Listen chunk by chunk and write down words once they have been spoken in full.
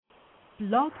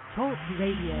Blog Talk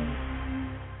Radio.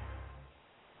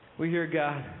 We're here,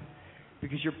 God,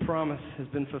 because your promise has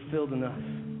been fulfilled in us.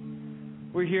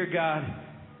 We're here, God,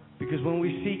 because when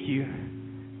we seek you,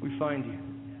 we find you.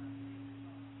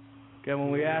 God, when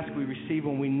we ask, we receive.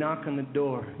 When we knock on the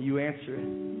door, you answer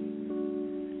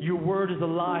it. Your word is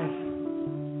alive.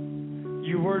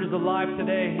 Your word is alive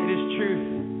today. It is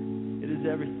truth. It is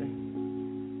everything.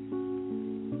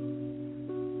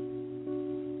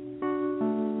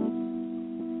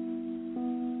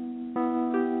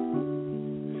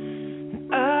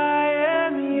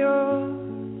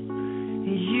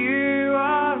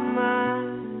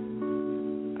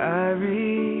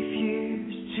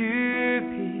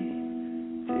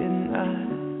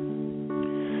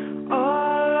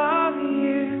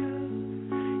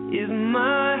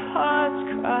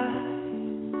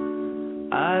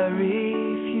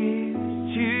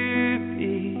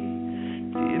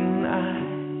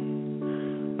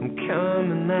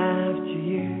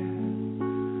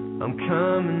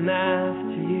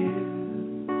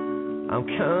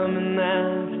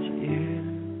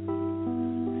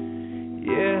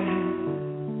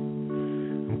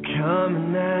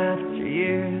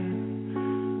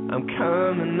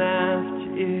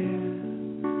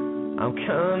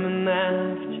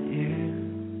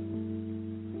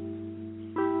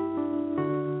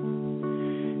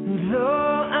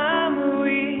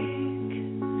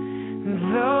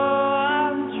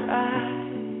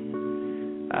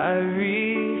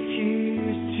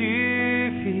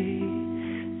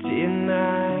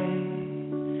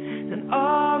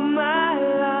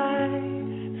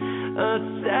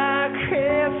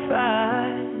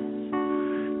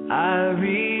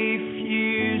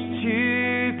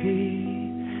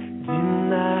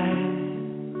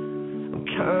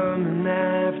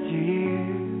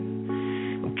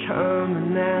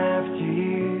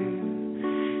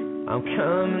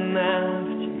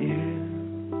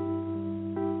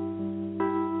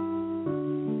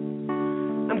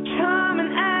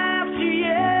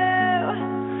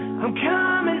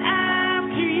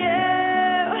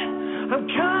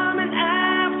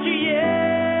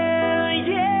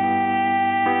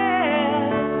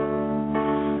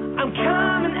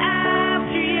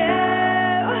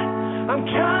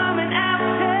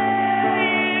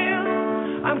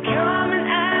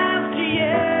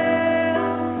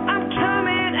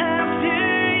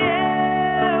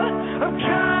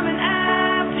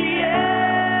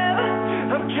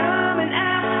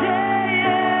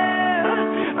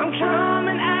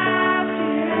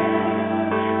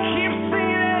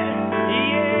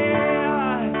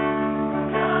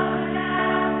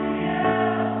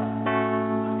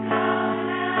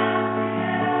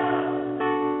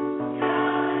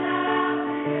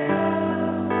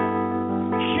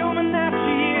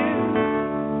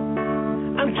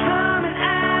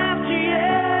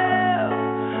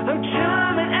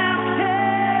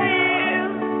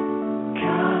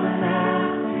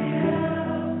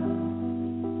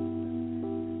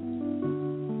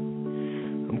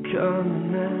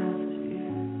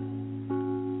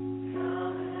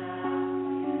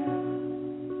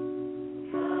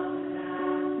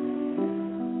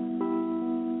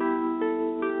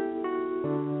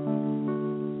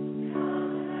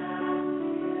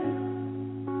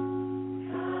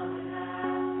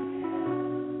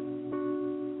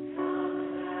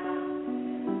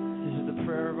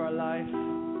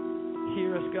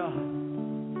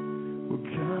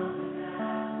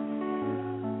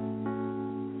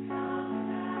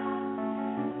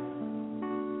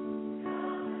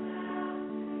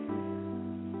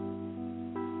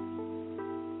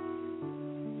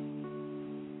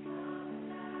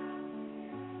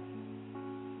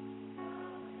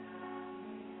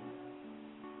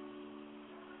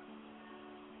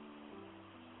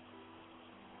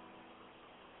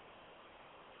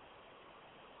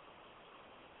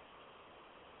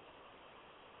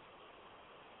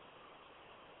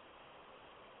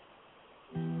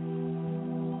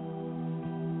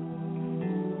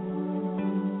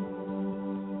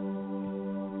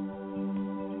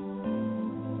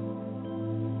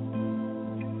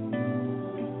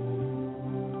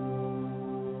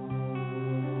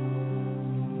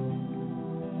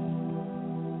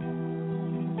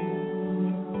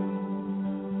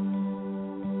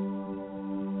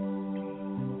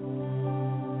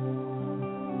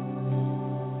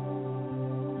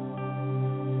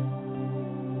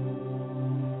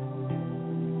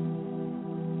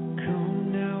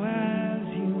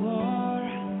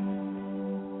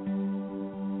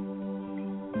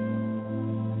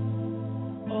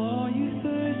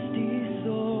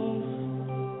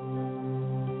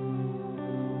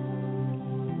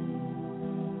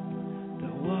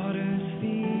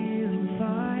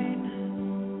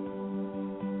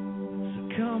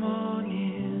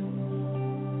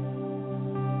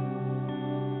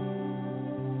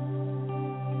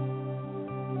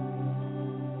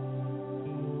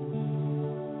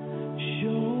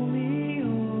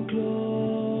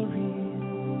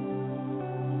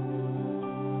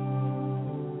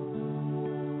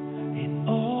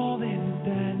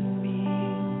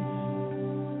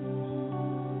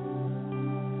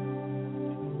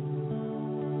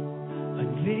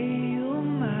 unveil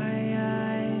my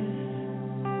eyes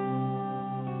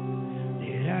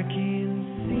that I can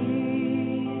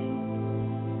see,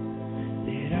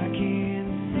 that I can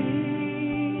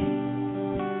see,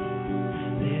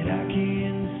 that I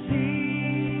can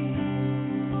see,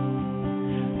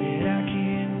 that I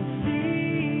can see.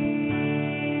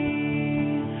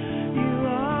 You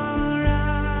are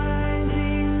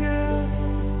rising up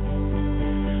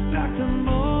like the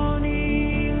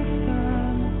morning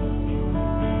sun.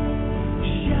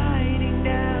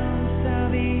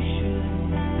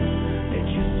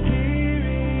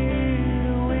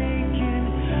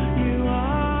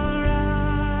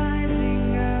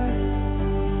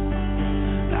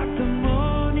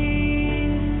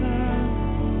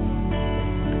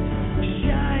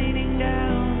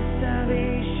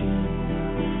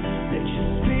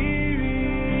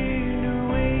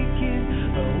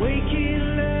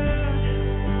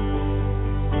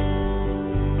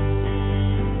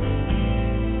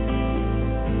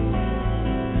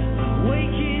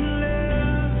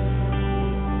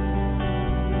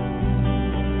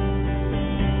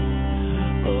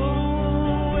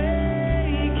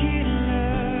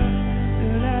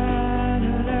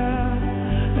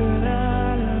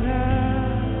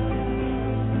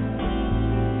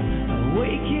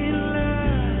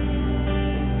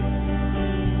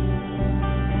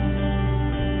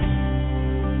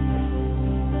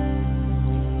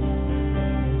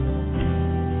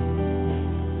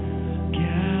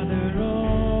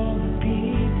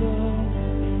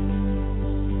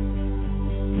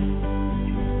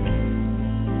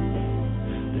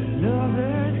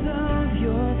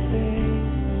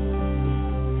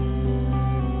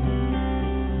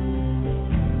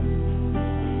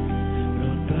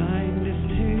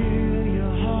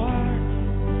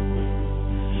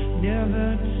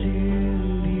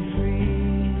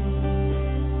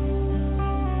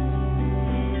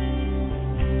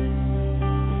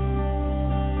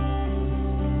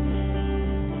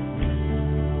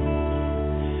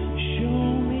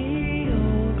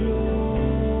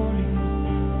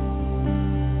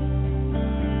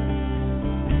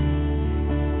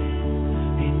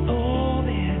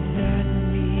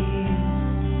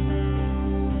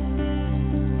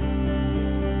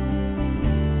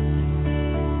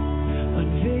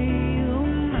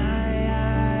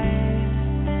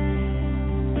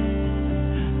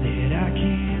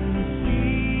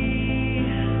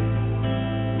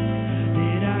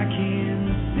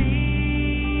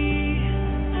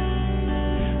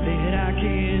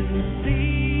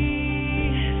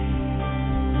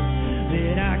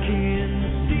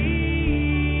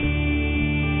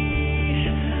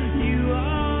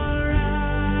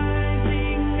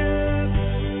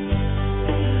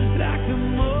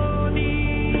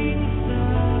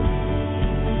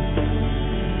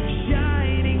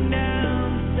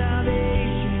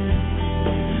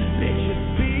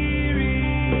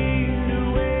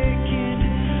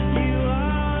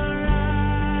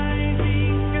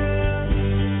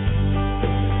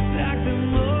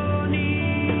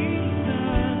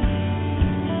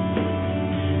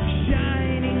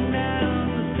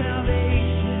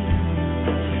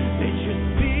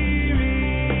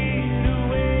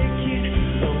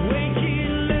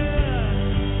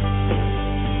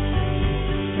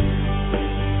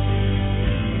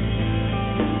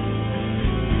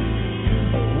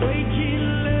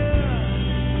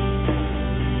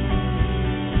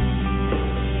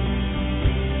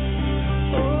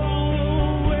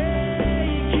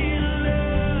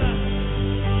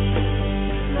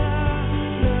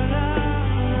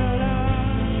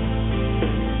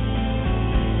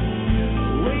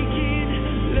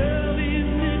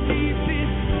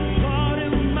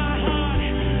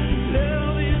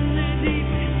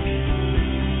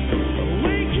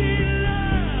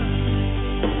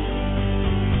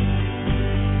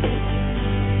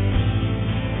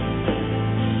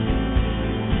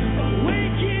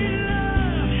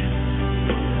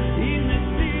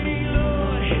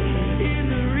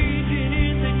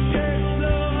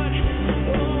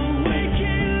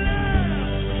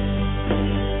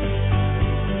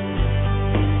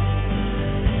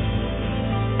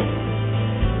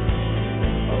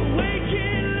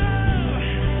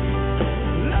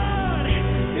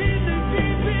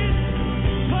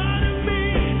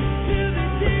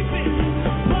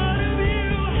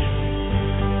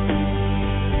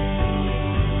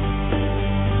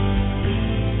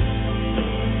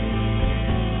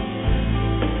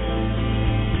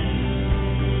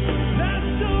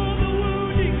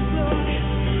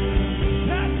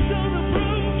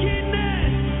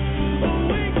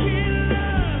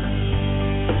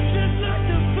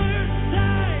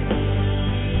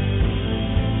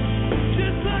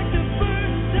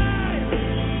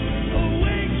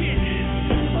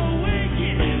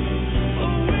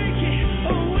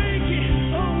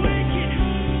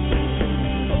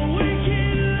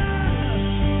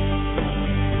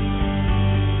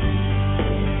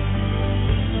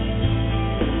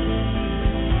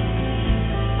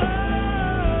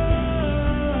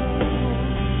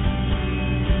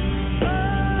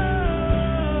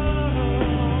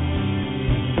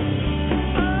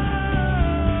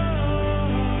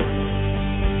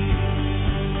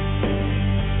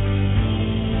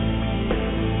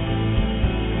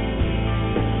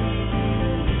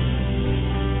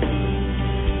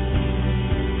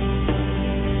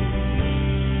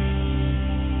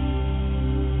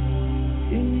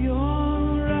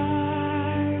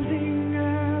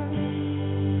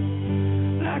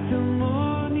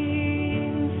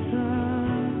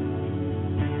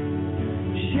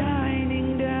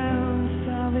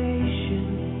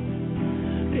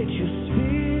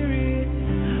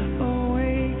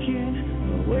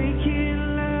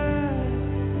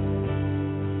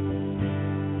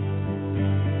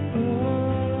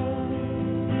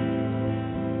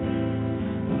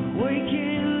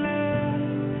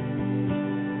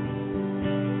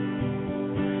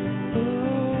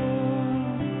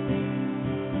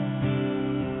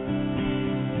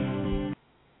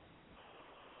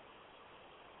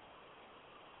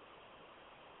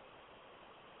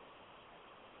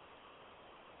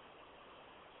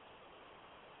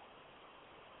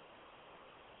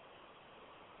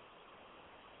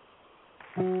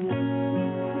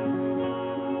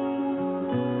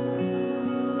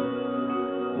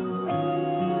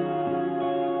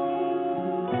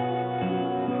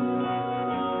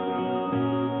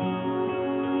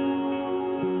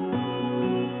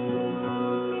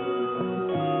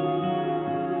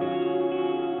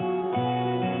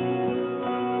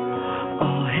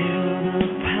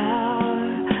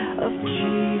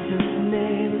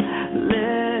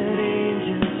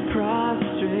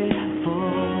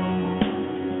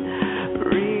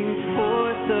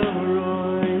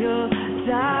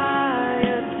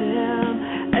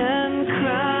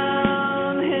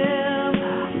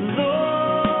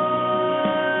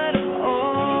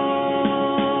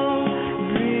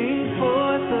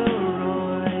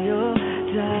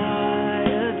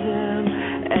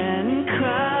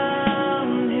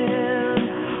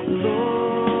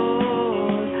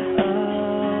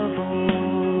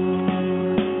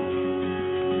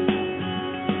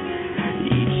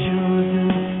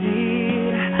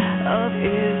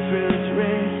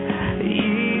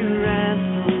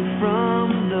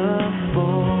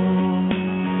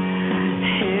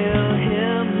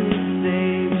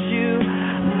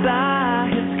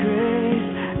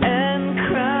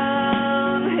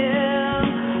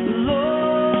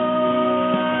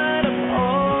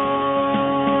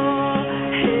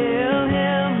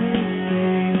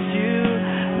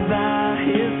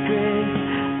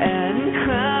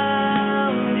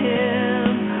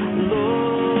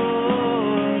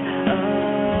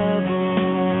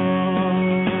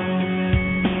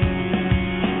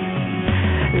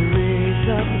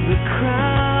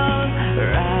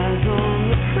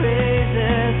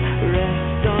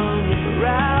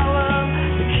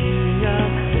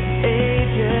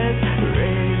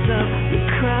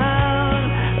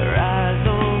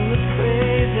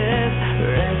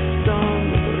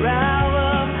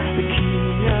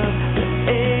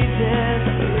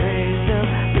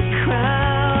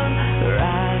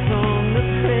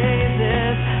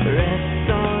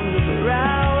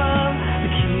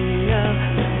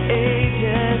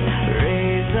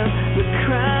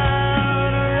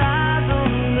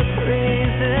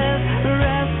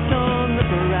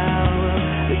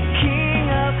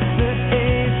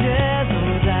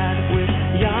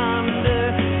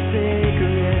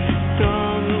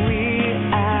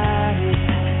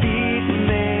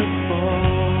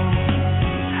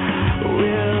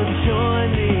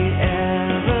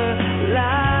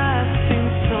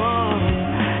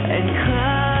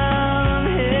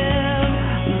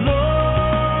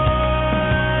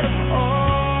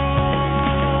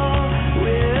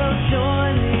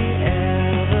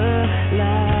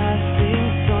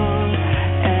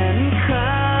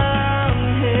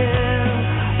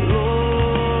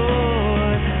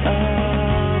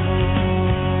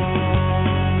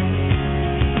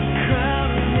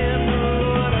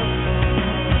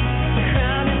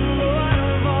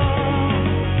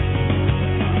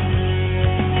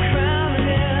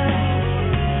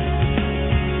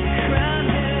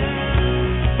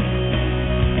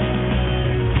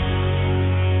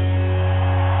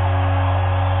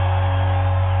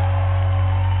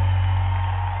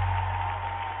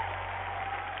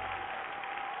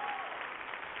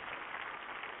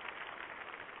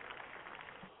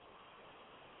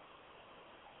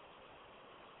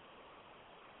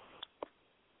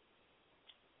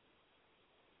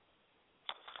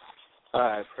 All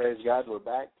right, praise God, we're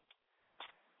back.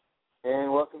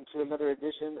 And welcome to another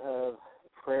edition of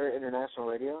Praye International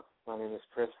Radio. My name is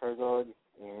Chris Herzog,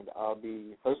 and I'll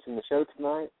be hosting the show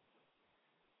tonight.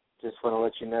 Just want to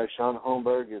let you know Sean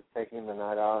Holmberg is taking the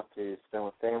night off to spend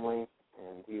with family,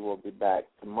 and he will be back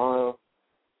tomorrow.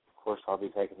 Of course, I'll be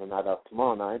taking the night off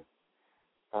tomorrow night,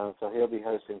 so he'll be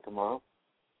hosting tomorrow.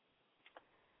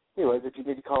 Anyways, if you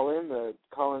need to call in, the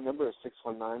call-in number is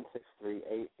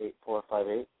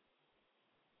 619-638-8458.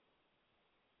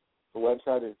 The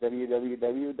website is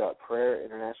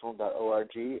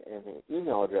www.prayerinternational.org, and the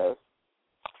email address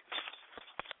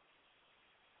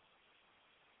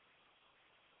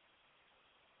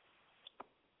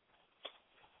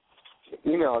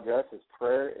is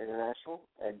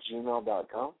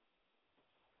prayerinternational@gmail.com.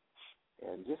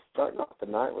 And just starting off the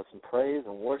night with some praise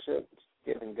and worship, just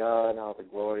giving God all the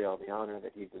glory, all the honor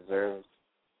that He deserves.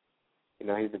 You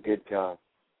know, He's a good God.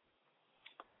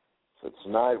 So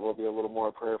tonight we'll be a little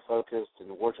more prayer-focused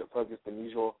and worship-focused than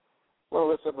usual. I want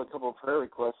to lift up a couple of prayer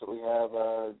requests that we have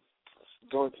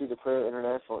going through the Prayer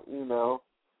International email.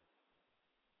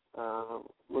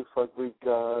 Looks like we've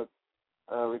got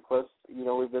requests. You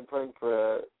know, we've been praying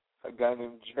for a guy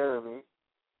named Jeremy.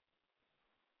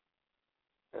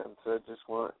 And so I just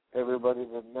want everybody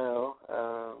to know,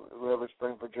 whoever's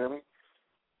praying for Jeremy,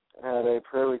 had a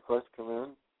prayer request come in.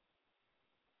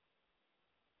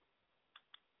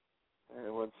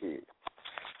 And let's see.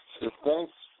 So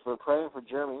thanks for praying for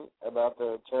Jeremy about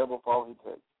the terrible fall he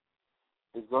took.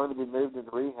 He's going to be moved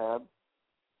into rehab.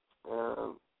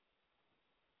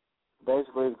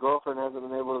 Basically, his girlfriend hasn't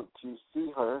been able to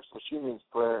see her, so she needs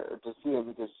prayer to see him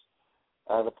because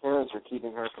the parents are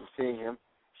keeping her from seeing him.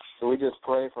 So we just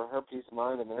pray for her peace of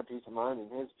mind and their peace of mind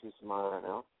and his peace of mind right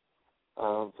now.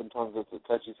 Sometimes it's a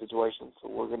touchy situation, so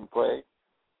we're going to pray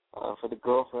for the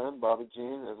girlfriend, Bobby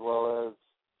Jean, as well as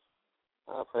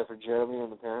pray for Jeremy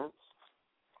and the parents.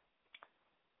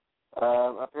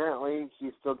 Apparently,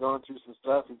 he's still going through some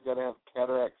stuff. He's got to have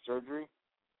cataract surgery.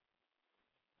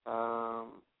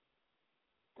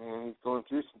 And he's going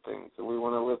through some things, so we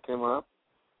want to lift him up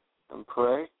and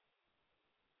pray.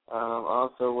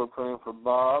 Also, we're praying for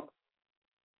Bob.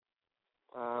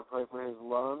 Pray for his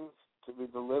lungs to be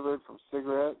delivered from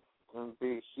cigarettes and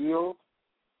be healed.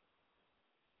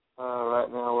 Right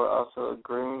now, we're also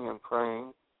agreeing and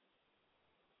praying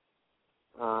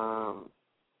for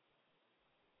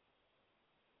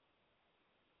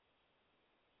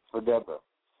Deborah.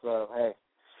 So, hey.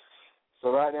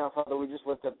 So right now, Father, we just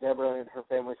lift up Deborah and her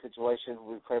family situation.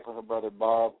 We pray for her brother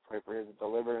Bob. Pray for his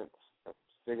deliverance of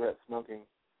cigarette smoking.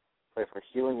 Pray for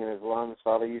healing in his lungs.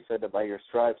 Father, you said that by your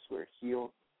stripes we're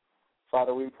healed.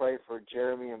 Father, we pray for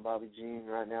Jeremy and Bobby Jean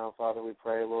right now. Father, we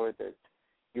pray, Lord, that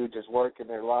you would just work in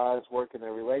their lives, work in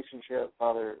their relationship.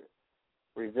 Father,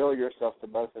 reveal yourself to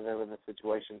both of them in this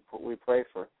situation. We pray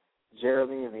for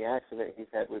Jeremy and the accident he's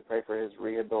had. We pray for his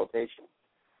rehabilitation.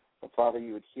 And Father,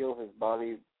 you would heal his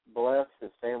body, bless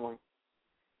his family,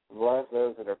 bless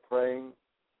those that are praying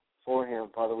for him.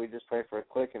 Father, we just pray for a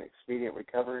quick and expedient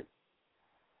recovery.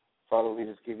 Father, we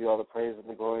just give you all the praise and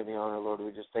the glory and the honor, Lord.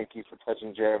 We just thank you for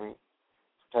touching Jeremy,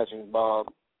 for touching Bob,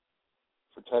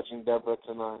 for touching Deborah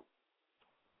tonight,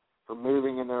 for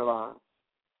moving in their lives.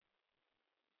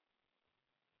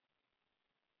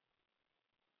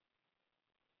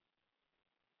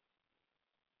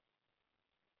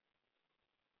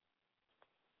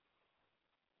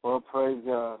 Well, praise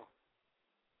God.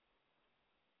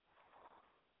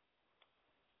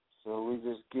 So we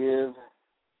just give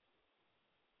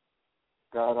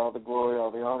God all the glory, all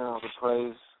the honor, all the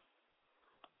praise.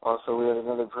 Also, we had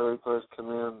another prayer request come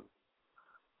in.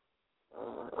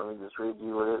 Let me just read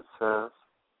you what it says.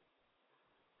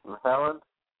 From Helen.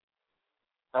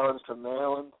 Helen's from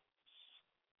Maryland,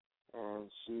 and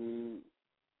she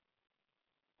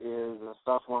is a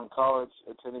sophomore in college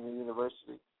attending a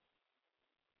university.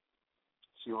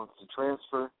 She wants to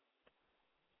transfer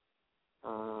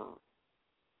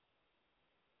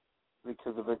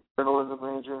because of a journalism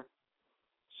major.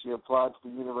 She applied to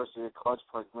the University of College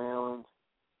Park, Maryland,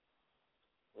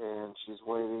 and she's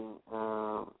waiting.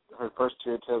 Her first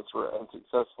two attempts were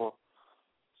unsuccessful.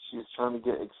 She's trying to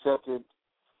get accepted,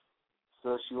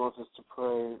 so she wants us to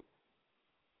pray.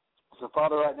 So,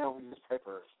 Father, right now we just pray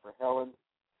for Helen.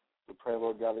 We pray,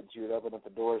 Lord God, that you would open up the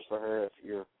doors for her if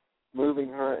you're moving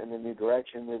her in a new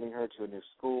direction, moving her to a new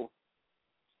school.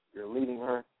 You're leading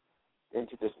her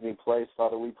into this new place.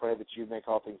 Father, we pray that you make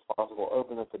all things possible.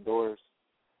 Open up the doors.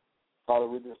 Father,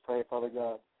 we just pray, Father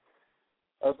God,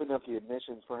 open up the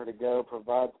admissions for her to go,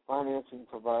 provide the financing,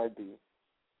 provide the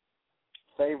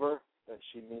favor that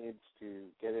she needs to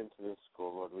get into this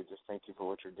school, Lord. We just thank you for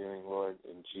what you're doing, Lord,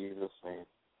 in Jesus' name.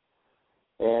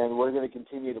 And we're going to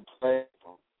continue to pray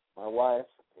for my wife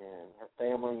and her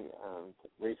family.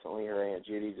 Recently, her Aunt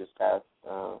Judy just passed,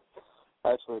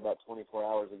 actually about 24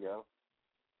 hours ago.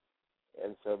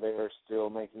 And so they are still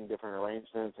making different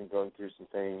arrangements and going through some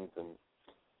things. And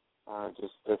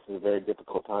just this is a very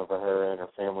difficult time for her and her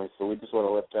family. So we just want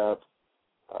to lift up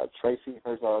Tracy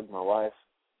Herzog, my wife,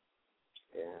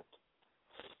 and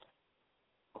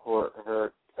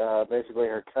basically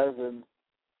her cousin,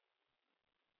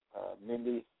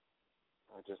 Mindy,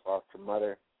 just lost her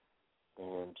mother,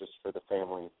 and just for the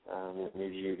family, new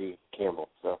Judy Campbell.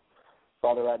 So,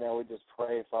 Father, right now we just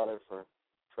pray, Father, for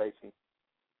Tracy.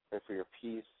 Pray for your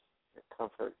peace, your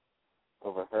comfort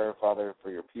over her, Father,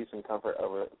 for your peace and comfort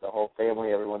over the whole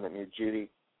family, everyone that knew Judy,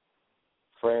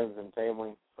 friends and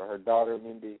family, for her daughter,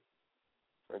 Mindy,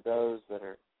 for those that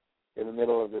are in the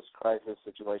middle of this crisis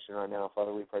situation right now.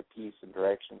 Father, we pray peace and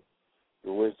direction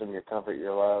your wisdom, your comfort,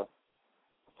 your love.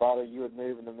 Father, you would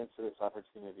move in the midst of this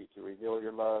opportunity to reveal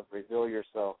your love, reveal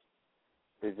yourself,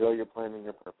 reveal your plan and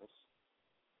your purpose.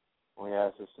 We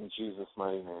ask this in Jesus'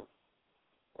 mighty name.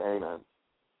 Amen.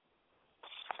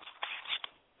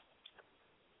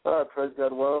 All right, praise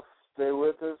God. Well, stay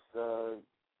with us. Go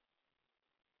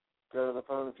to the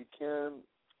phone if you can.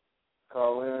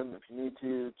 Call in if you need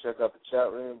to. Check out the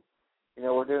chat room. You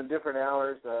know, we're doing different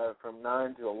hours from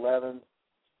 9 to 11.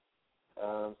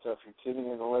 So if you're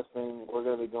tuning in and listening, we're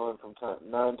going to be going from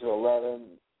 9 to 11,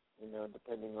 you know,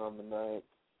 depending on the night.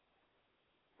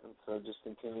 And so just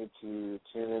continue to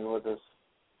tune in with us.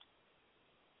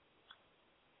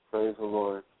 Praise the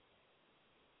Lord.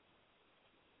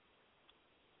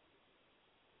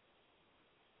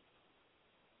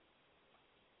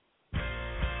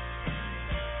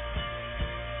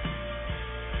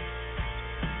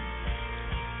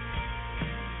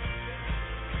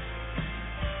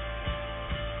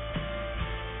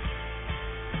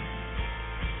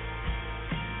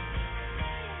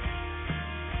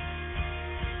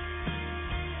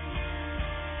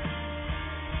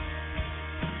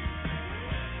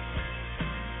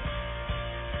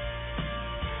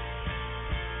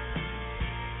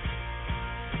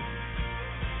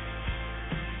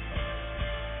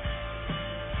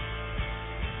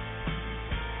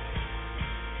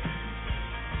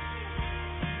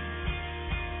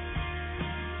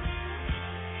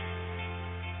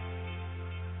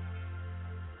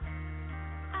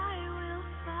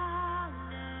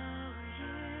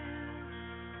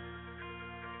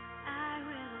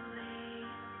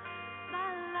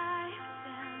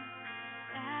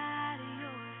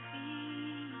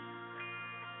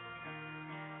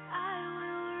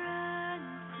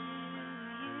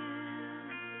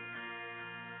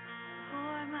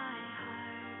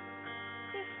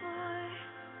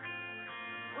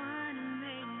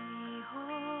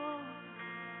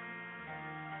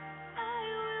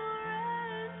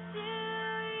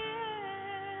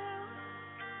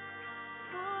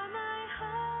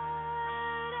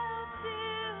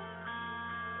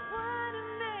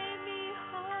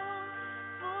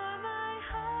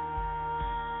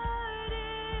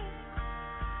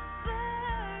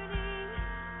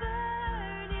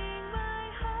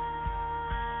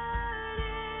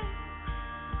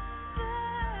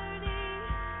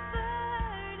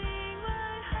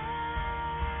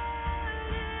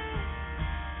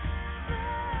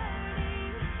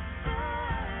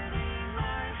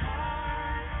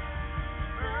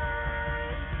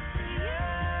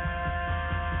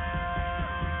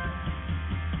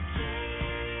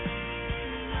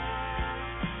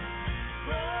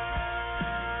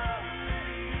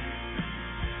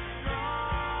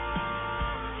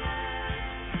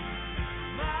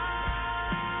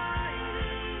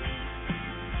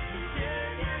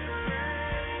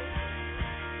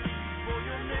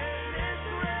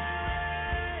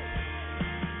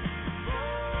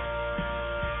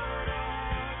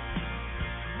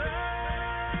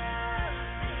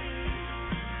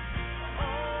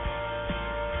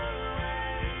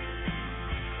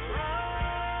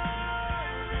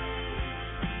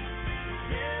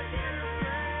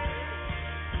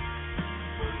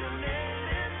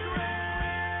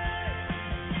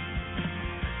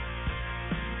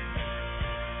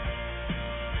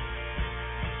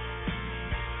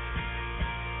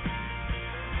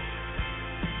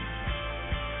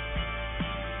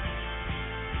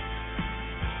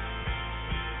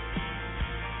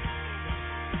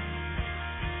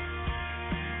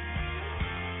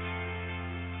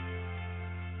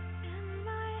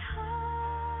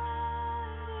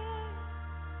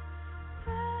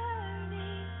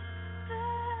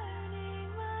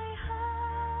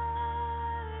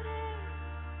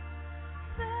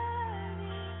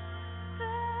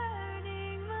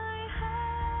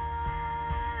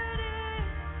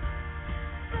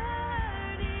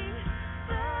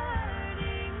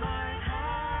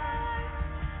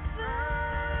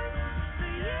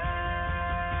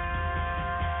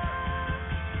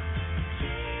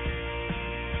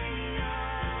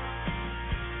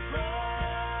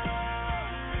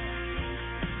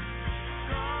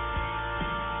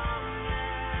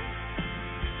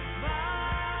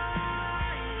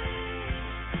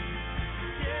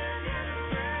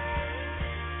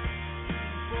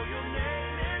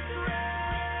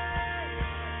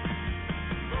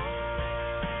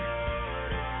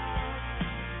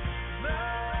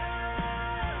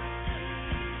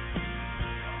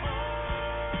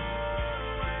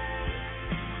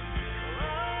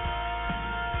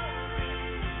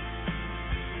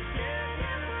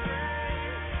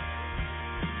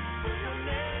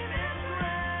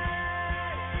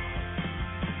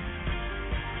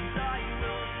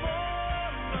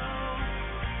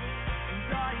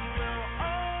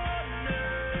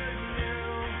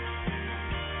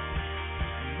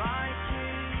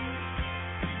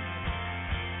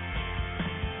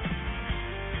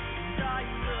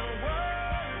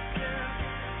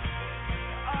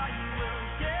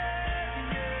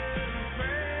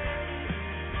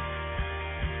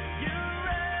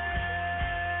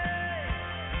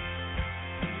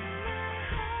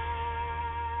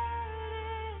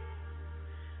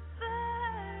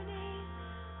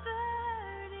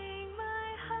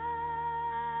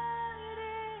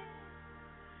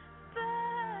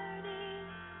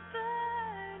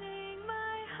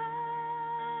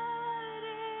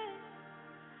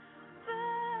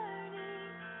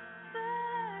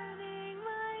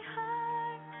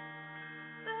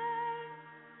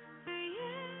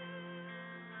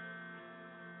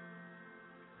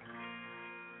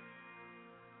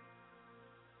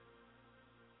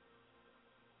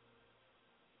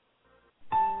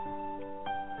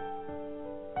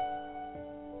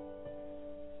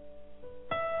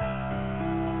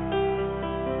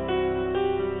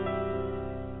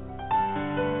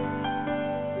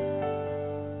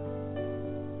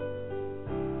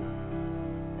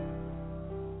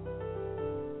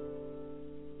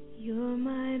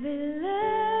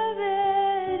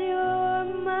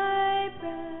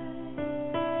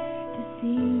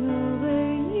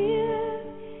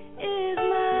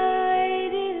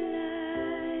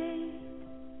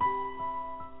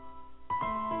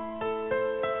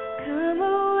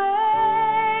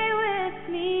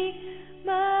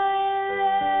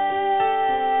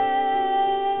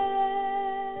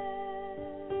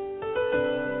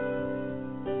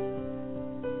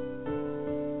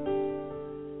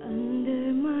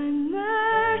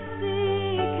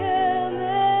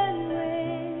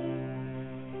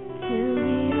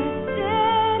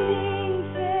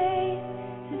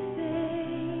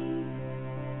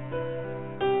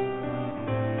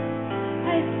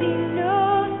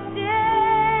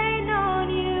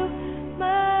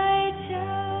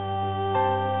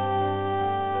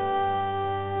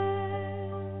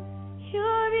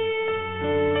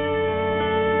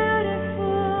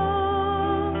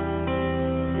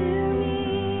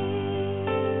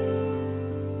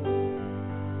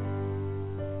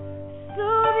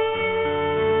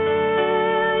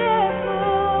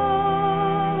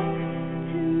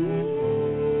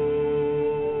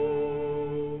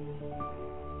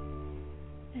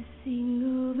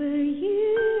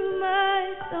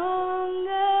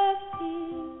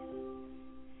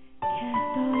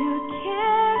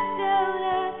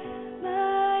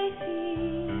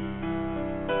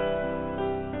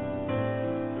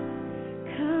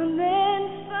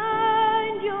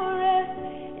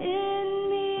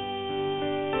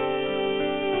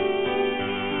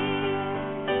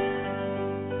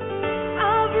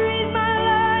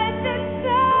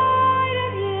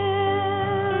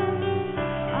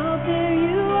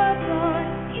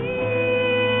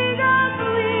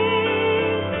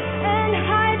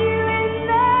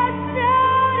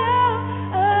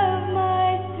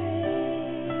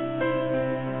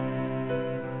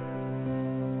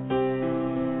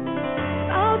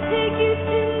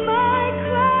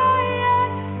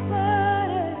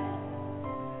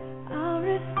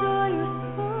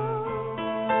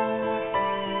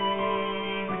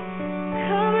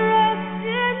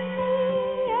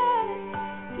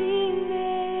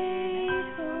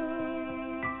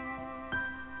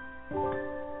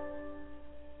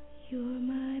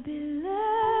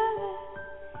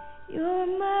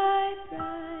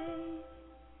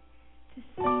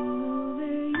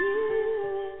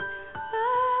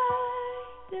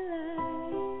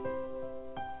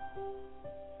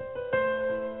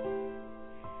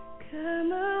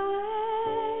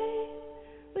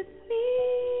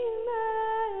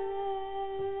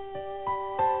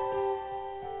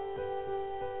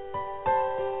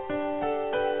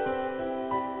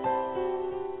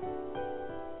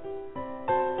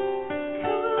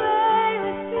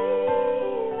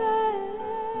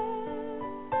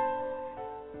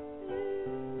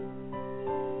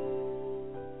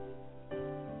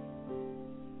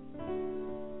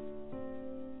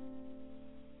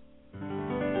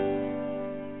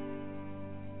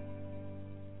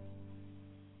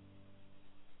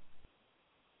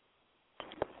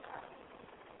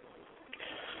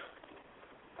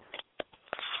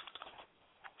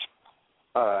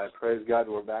 All right, praise God,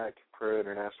 we're back. Prayer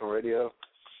International Radio.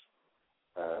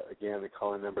 Again, the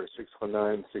calling number is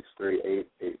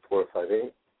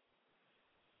 619-638-8458.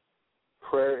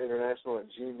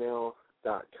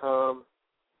 prayerinternational@gmail.com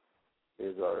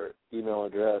is our email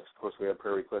address. Of course, we have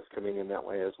prayer requests coming in that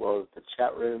way, as well as the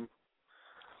chat room.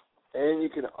 And you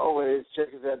can always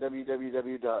check us at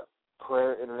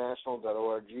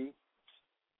www.prayerinternational.org.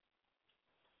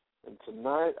 And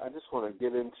tonight, I just want to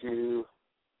get into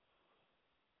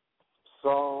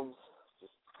Psalms.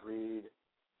 Just read. Just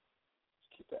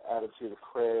keep the attitude of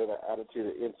prayer, the attitude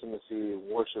of intimacy and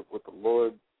worship with the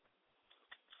Lord.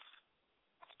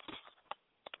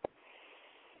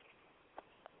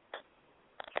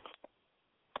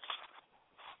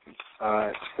 All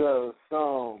right, so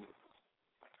Psalm.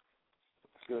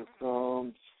 Let's go to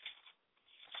Psalm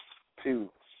 2.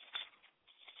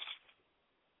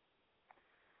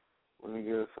 Let me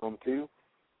go to Psalm 2.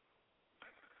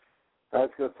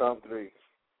 Let's go to Psalm 3.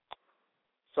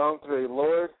 Psalm 3,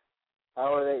 Lord,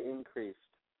 how are they increased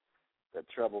that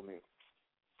trouble me?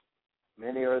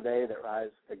 Many are they that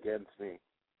rise against me.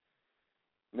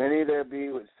 Many there be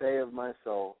which say of my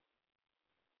soul,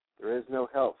 there is no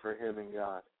help for him in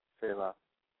God. Selah.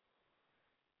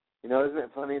 You know, isn't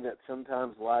it funny that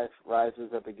sometimes life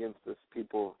rises up against us,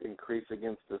 people increase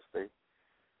against us, they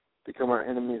become our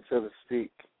enemies, so to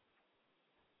speak.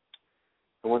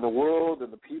 And when the world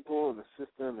and the people and the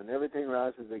system and everything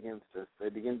rises against us, they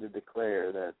begin to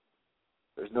declare that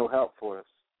there's no help for us.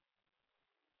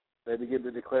 They begin to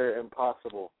declare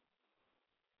impossible,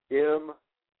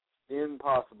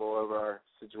 impossible over our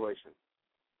situation.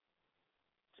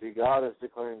 See, God is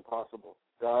declaring possible.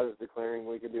 God is declaring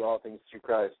we can do all things through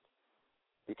Christ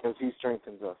because he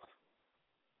strengthens us.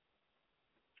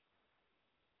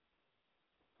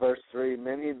 Verse 3,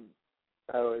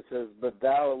 it says, but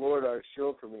thou, O Lord, art a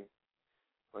shield for me,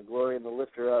 my glory and the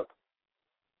lifter up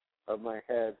of my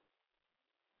head.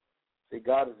 See,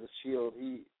 God is a shield.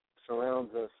 He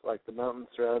surrounds us like the mountains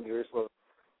surround Jerusalem.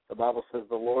 The Bible says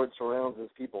the Lord surrounds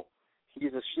his people.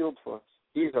 He's a shield for us.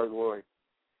 He's our glory.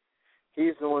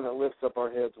 He's the one that lifts up our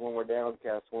heads when we're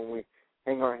downcast, when we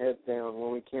hang our heads down,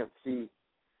 when we can't see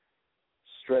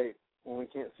straight, when we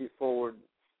can't see forward.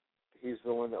 He's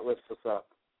the one that lifts us up.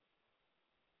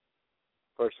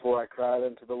 Verse 4, I cried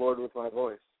unto the Lord with my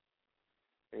voice,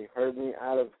 and he heard me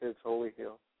out of his holy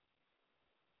hill.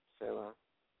 Selah.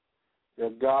 You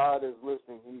know, God is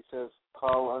listening. He says,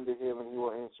 call unto him, and he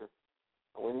will answer.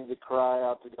 And we need to cry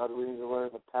out to God. We need to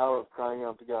learn the power of crying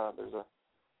out to God. There's a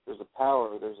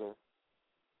power. There's a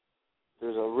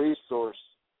resource.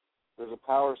 There's a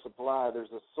power supply.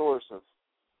 There's a source of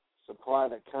supply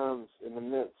that comes in the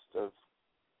midst of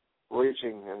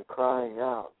reaching and crying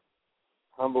out,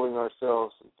 humbling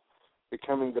ourselves, and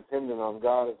becoming dependent on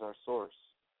God as our source.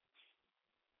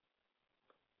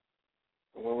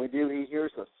 And when we do, he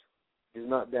hears us. He's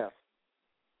not deaf.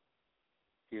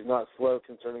 He's not slow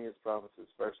concerning his promises.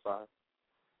 Verse 5,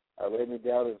 I laid me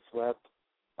down and slept.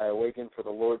 I awakened, for the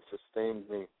Lord sustained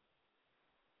me.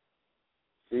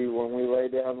 See, when we lay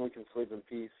down, we can sleep in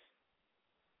peace.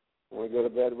 When we go to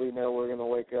bed, we know we're going to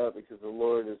wake up because the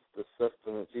Lord is the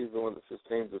sustenance. He's the one that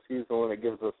sustains us. He's the one that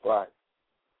gives us life.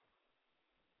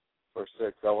 Verse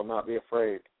 6, I will not be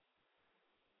afraid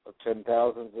of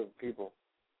 10,000s of people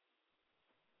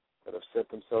that have set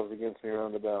themselves against me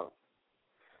round about.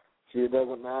 See, it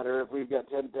doesn't matter if we've got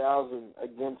 10,000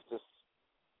 against us.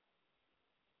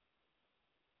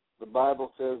 The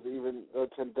Bible says even though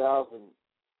 10,000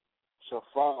 shall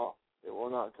fall, it will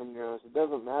not come near us. It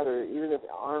doesn't matter, even if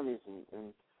armies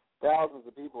and thousands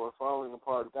of people are falling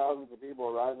apart, thousands of people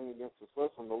are rising against us.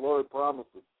 Listen, the Lord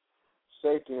promises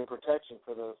safety and protection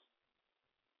for those.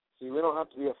 See, we don't have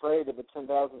to be afraid of the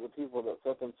 10,000s of people that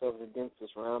set themselves against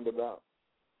us round about.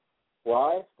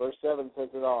 Why? Verse 7 says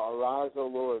it all. Arise, O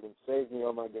Lord, and save me,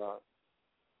 O my God.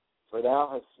 For thou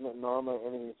hast smitten all my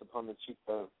enemies upon the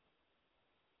cheekbone.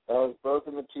 Thou hast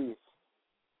broken the teeth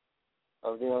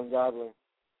of the ungodly.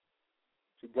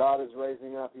 See, God is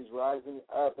raising up. He's rising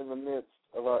up in the midst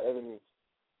of our enemies.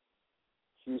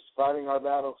 He's fighting our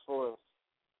battles for us.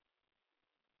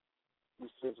 He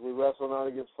says, we wrestle not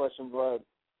against flesh and blood.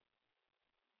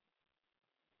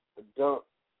 But don't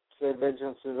say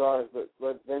vengeance is ours, but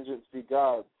let vengeance be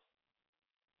God's.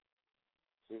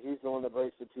 See, he's the one that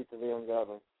breaks the teeth of the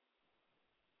ungodly.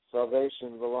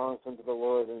 Salvation belongs unto the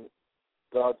Lord, and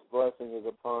God's blessing is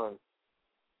upon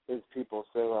his people.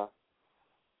 Selah.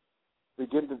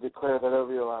 Begin to declare that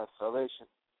over your life. Salvation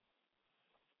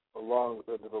belongs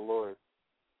unto the Lord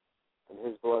and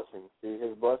his blessing. See,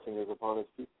 his blessing is upon his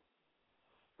people.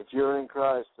 If you're in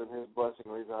Christ, then his blessing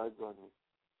resides on you.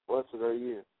 Blessed are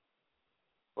you.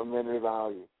 when men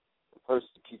revile you and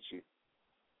persecute you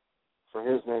for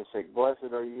his name's sake.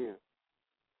 Blessed are you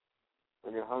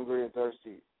when you're hungry and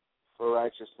thirsty for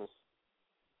righteousness,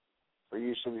 for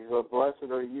you shall be filled.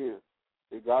 Blessed are you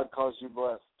that God calls you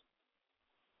blessed.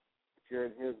 If you're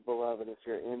in his beloved, if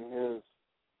you're in his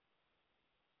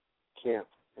camp,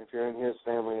 if you're in his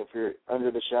family, if you're under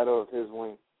the shadow of his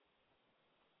wing,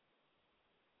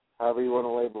 however you want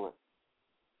to label it.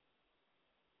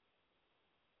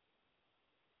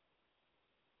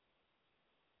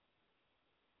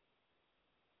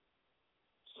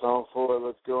 Psalm 4,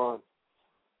 let's go on.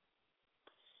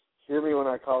 Hear me when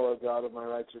I call, O God of my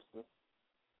righteousness. So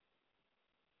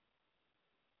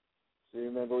you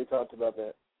remember we talked about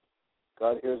that.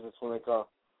 God hears us when I call.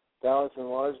 Thou hast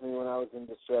enlarged me when I was in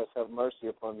distress. Have mercy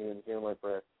upon me and hear my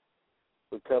prayer.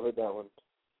 We covered that one.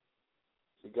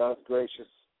 See, God's gracious.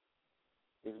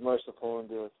 He's merciful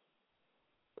unto us.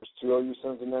 Verse 2, O you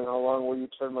sons of men, how long will you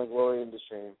turn my glory into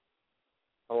shame?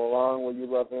 How long will you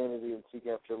love vanity and seek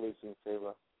after leasing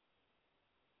Selah?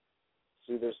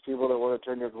 See, there's people that want to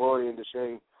turn your glory into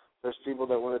shame. There's people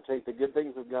that want to take the good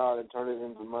things of God and turn it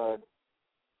into mud.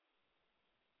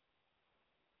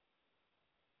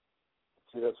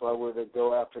 See, that's why we're to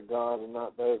go after God and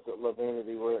not those that love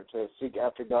vanity. We're to seek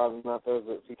after God and not those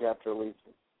that seek after leasing.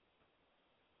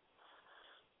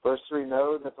 Verse 3,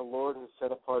 know that the Lord has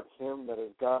set apart him that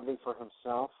is godly for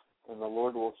himself, and the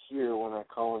Lord will hear when I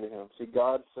call unto him. See,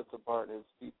 God sets apart his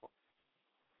people.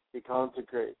 He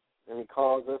consecrates, and he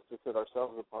calls us to set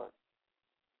ourselves apart,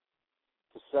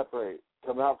 to separate.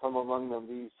 Come out from among them,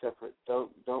 be separate.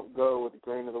 Don't go with the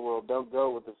grain of the world. Don't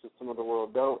go with the system of the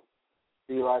world. Don't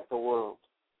be like the world,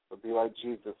 but be like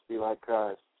Jesus, be like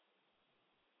Christ.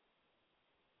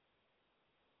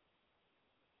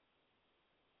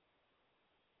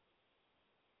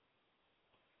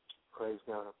 Praise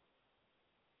God.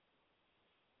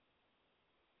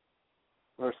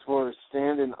 Verse 4,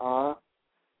 stand in awe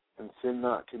and sin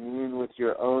not. Commune with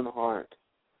your own heart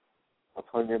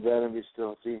upon your bed and be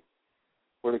still. See,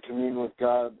 we're to commune with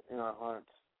God in our hearts.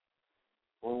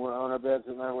 When we're on our beds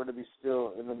at night, we're to be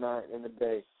still in the night and the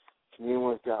day. Commune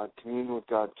with God, commune with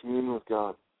God, commune with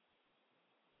God.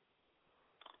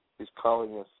 He's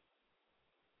calling us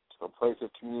to a place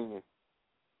of communion.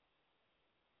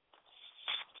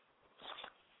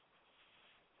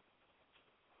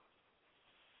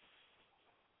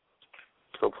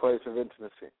 To a place of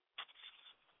intimacy.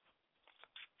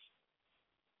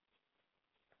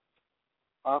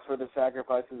 Offer the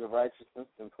sacrifices of righteousness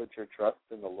and put your trust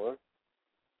in the Lord.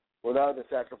 Without the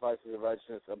sacrifices of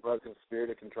righteousness, a broken spirit,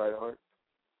 a contrite heart.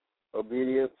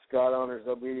 Obedience, God honors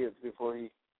obedience before he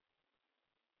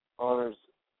honors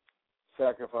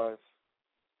sacrifice.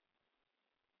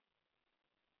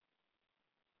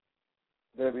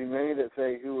 There be many that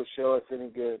say, who will show us any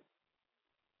good?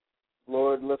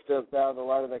 Lord, lift up thou the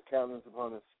light of thy countenance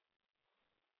upon us.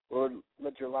 Lord,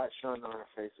 let your light shine on our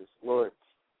faces. Lord,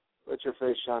 let your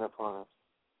face shine upon us.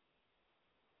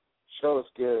 Show us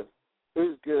good.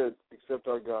 Who's good except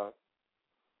our God?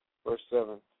 Verse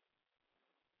 7.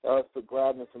 Thou hast put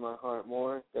gladness in my heart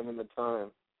more than in the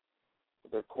time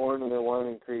that their corn and their wine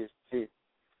increased. See,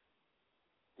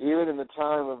 even in the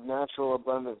time of natural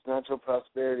abundance, natural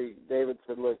prosperity, David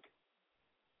said, look,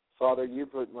 Father, you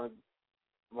put my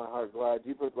heart glad.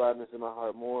 You put gladness in my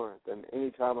heart more than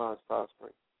any time I was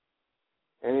prospering.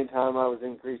 Any time I was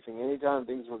increasing. Any time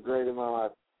things were great in my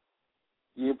life.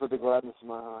 You put the gladness in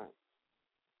my heart.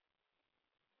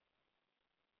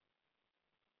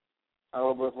 I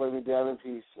will both lay me down in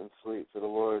peace and sleep, for the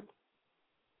Lord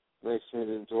makes me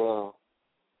to dwell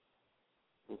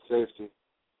in safety.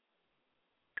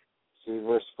 See,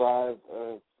 verse 5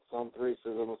 of Psalm 3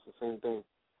 says almost the same thing.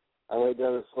 I lay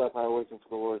down and slept, I awakened, for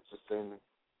the Lord sustained me.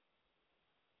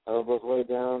 I will both lay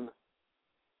down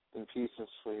in peace and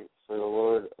sleep, for the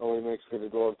Lord only makes me to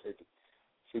dwell in safety.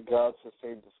 See, God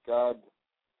sustains us. God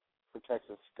protects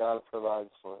us. God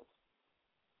provides for us.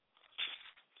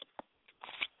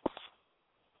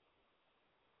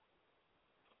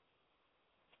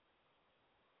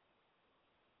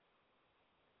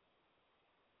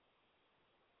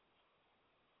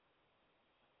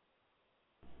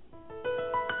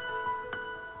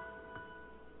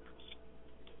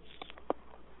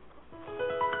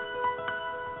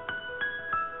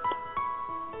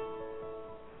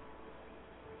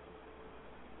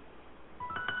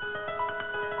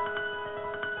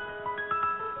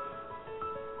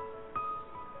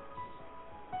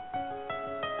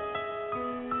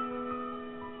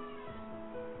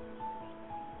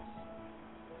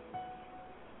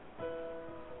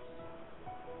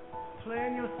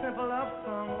 Playing your simple love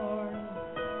song, Lord.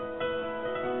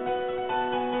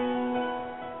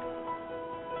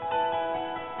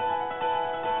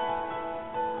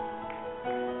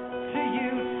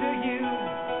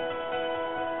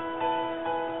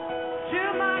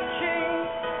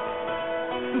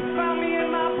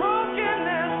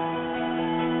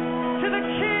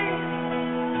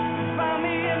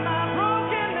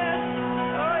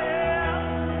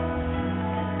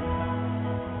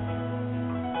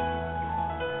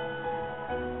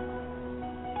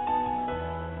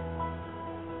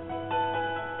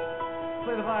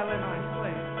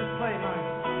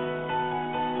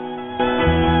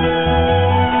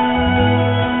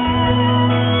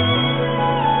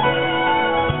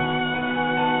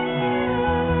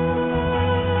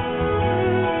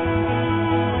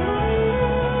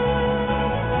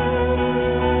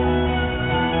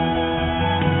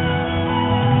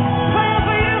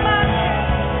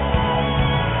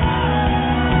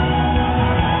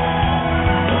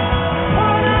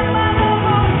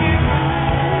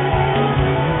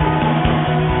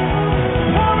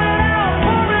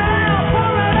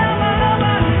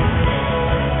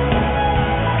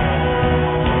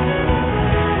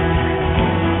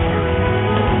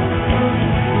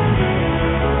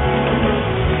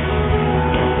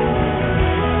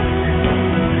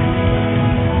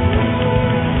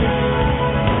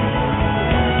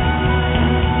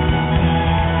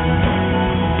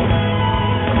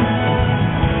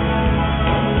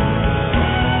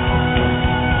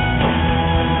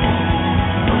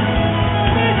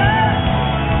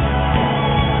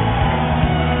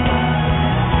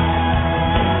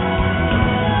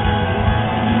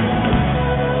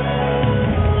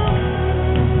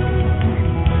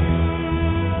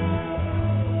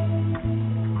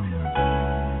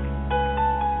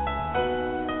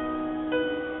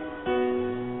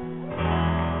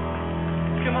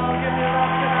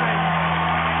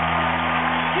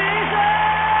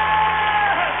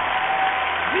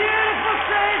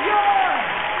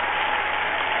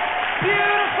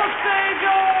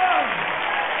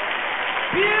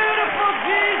 Beautiful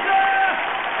Jesus.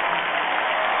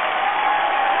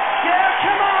 Yeah,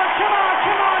 come on.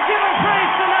 Give him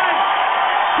praise tonight.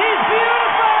 He's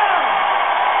beautiful.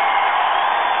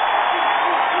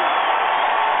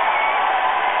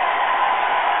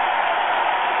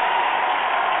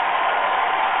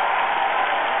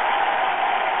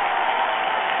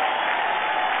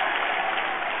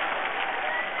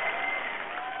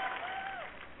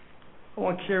 I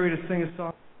want Carrie to sing a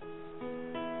song.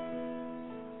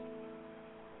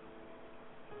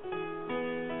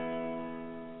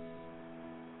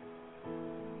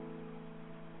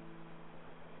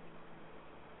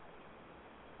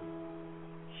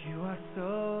 You are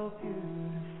so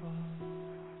beautiful.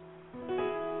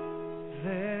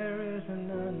 There is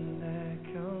none that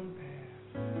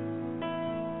compares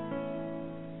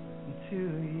to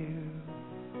you.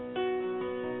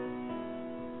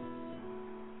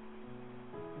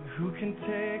 Who can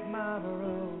take my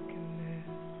brokenness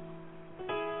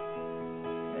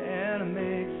and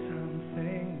make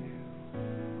something new?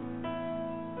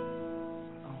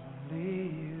 Only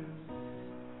you.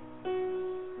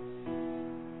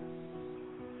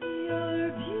 You're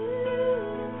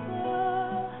beautiful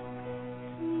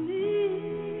to me.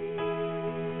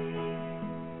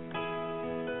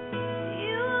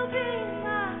 You'll be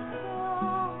my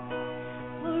song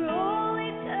for all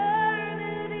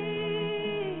eternity.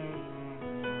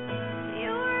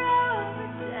 You're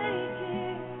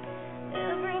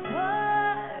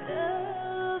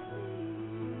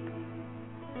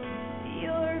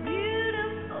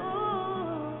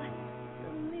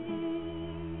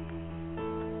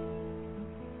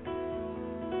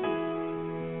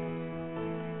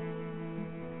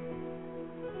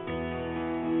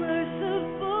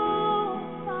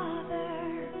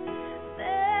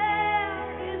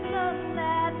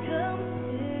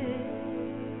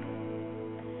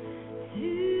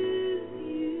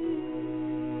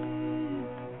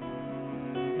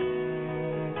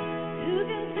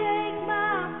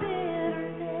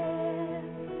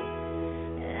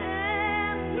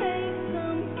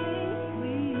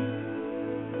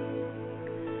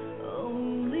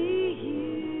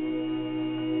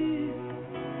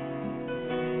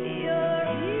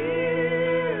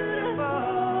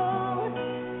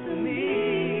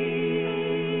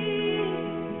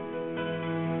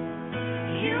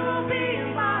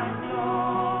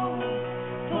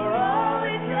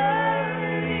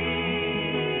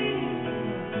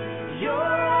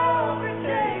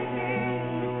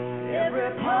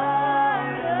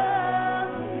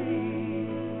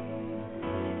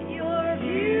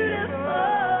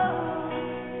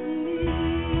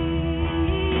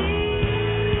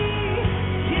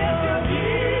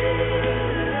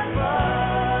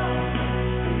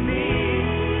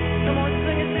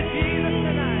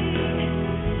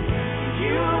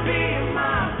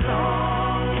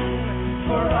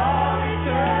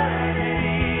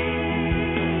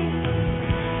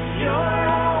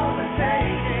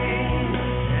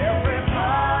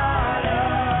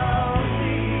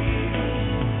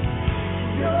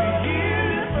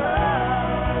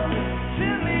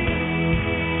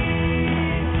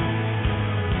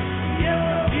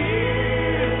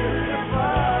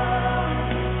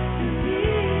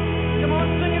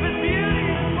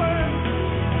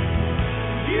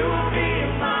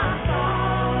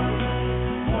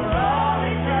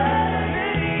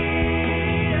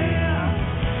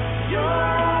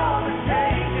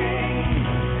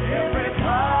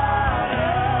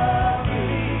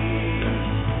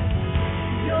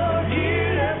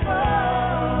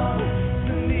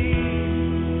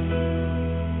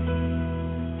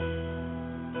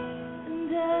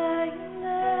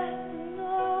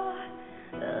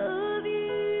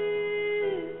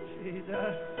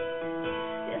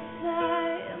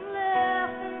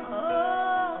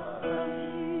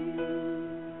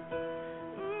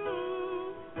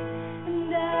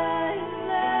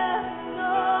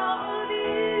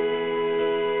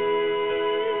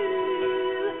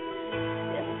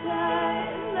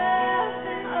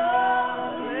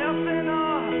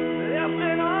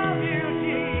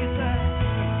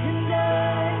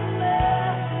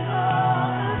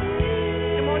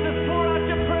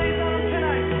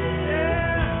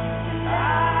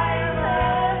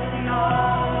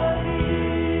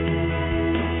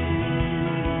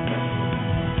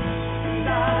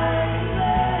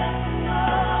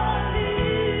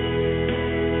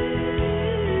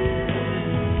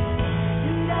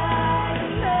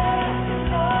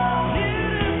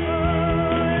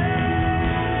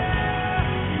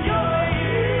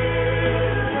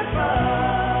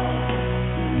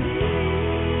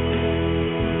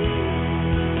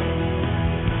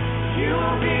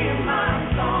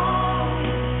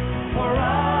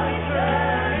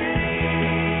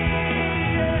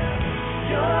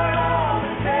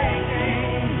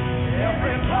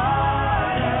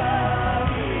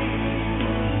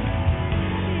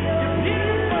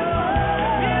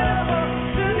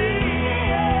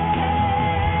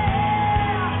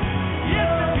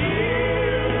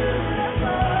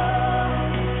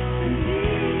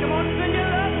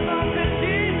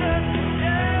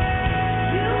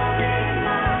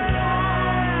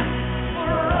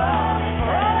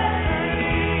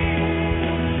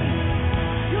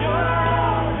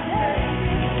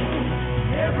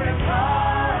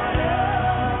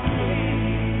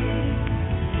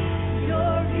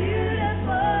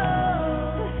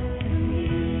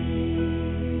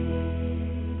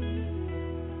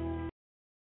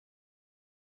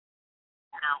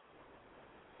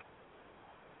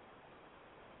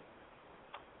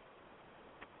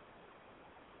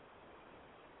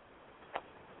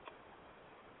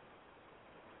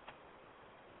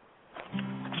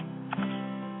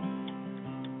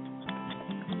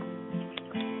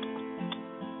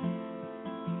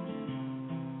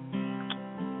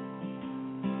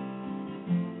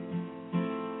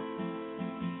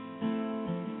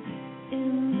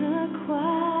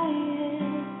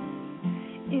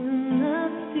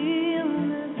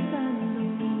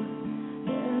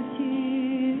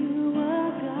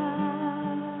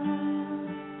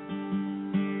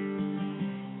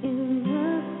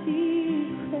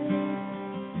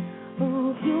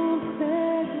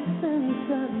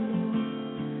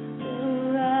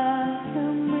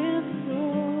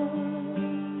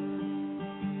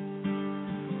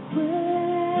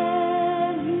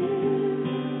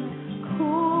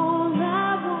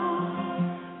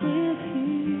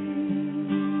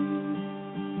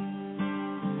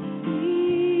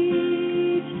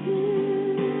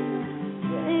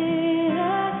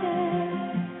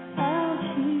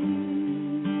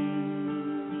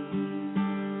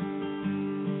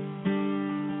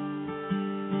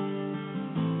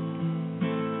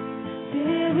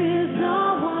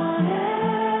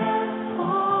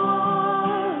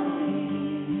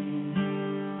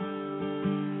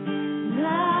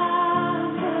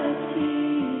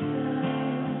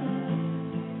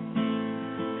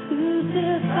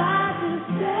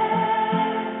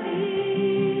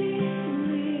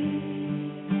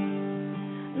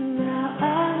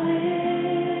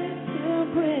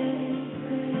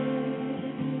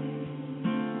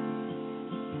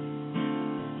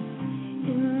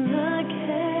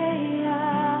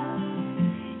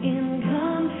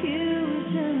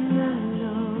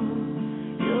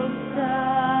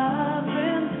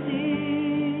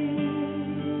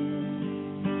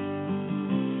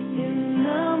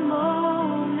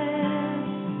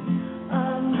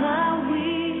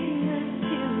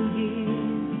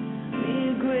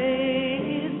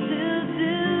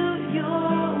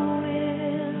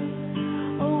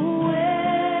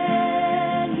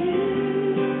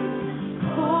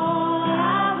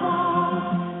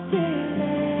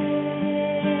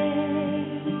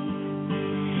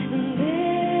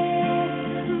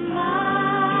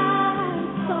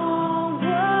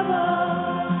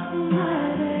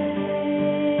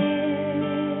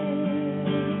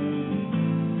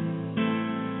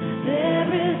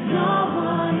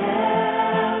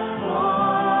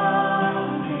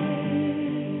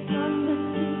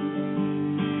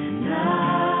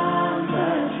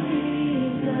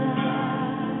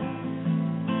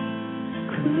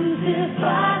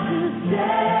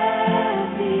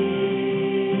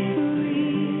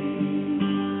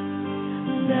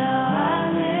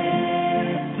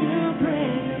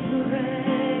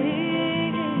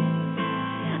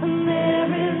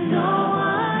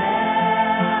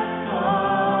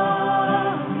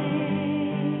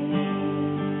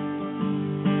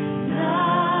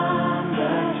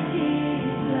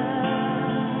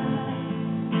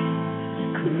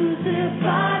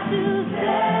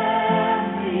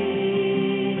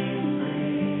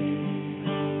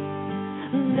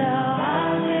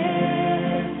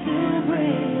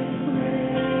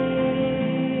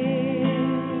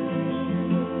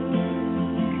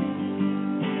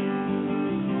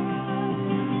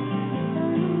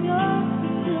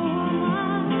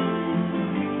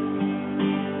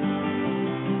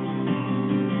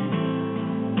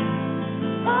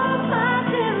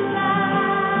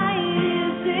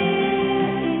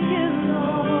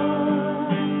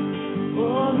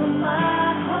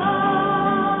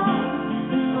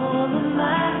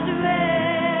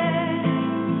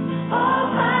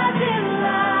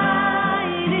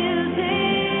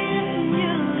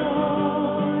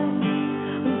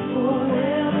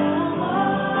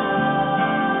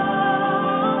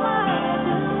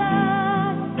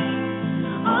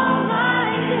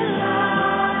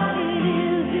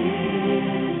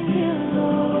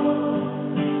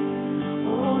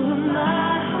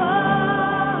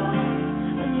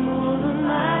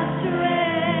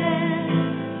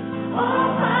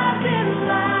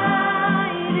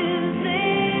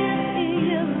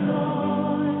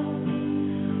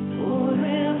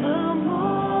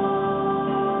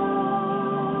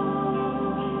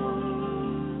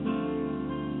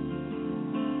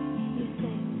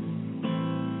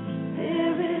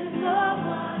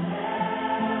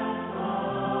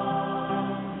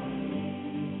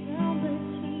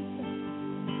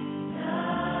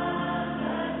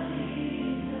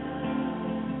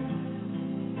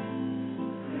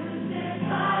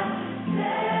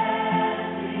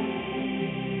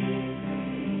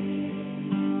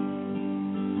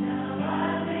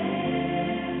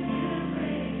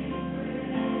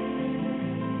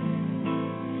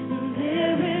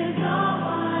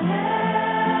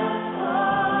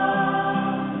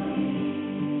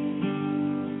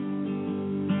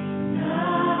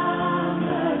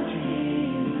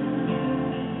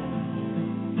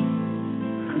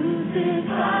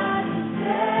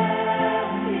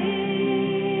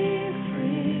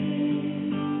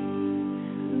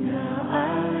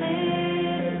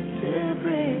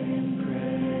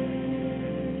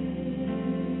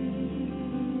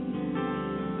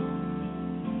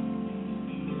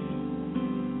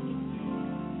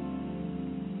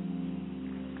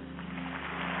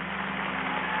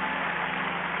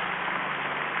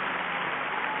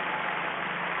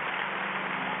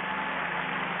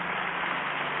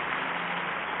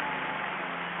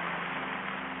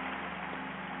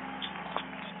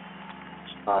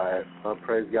All right. Well,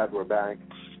 praise God, we're back.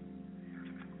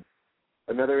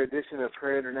 Another edition of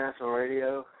Praye International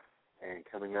Radio, and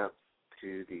coming up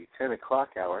to the 10 o'clock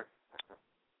hour.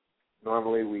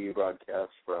 Normally we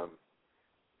broadcast from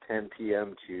 10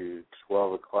 p.m. to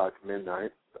 12 o'clock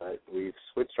midnight, but we've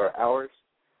switched our hours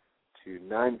to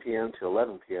 9 p.m. to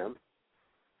 11 p.m.,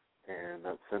 and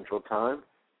that's Central Time.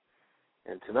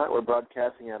 And tonight we're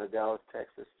broadcasting out of Dallas,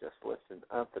 Texas, just lifting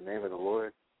up the name of the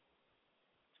Lord.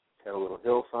 Got a little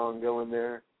hill song going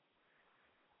there.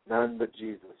 None but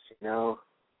Jesus. You know,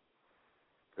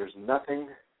 there's nothing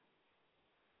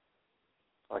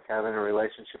like having a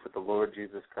relationship with the Lord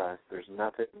Jesus Christ. There's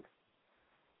nothing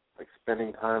like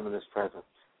spending time in His presence,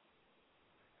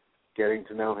 getting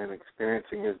to know Him,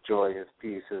 experiencing His joy, His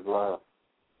peace, His love.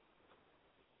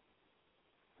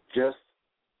 Just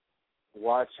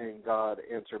watching God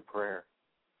answer prayer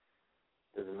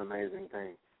is an amazing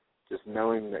thing. Just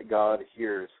knowing that God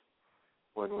hears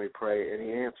when we pray and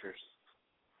He answers.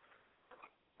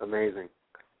 Amazing.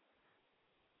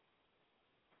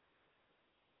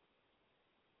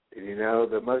 And you know,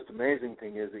 the most amazing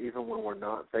thing is even when we're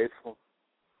not faithful,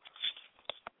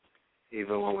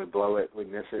 even when we blow it, we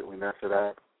miss it, we mess it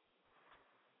up,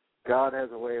 God has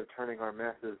a way of turning our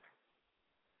messes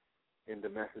into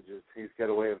messages. He's got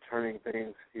a way of turning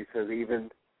things. He says even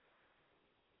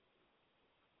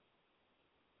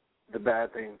the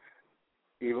bad things,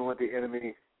 even what the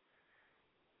enemy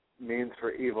means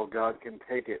for evil, God can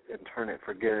take it and turn it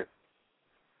for good.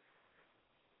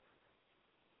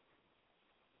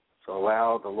 So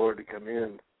allow the Lord to come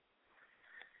in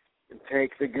and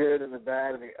take the good and the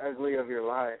bad and the ugly of your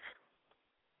life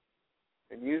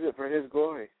and use it for His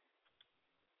glory.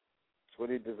 It's what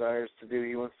He desires to do.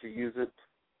 He wants to use it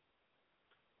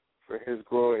for His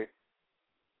glory.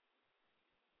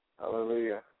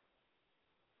 Hallelujah.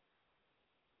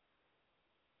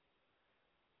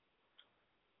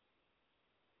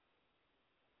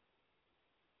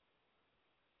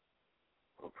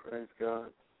 Oh, praise God.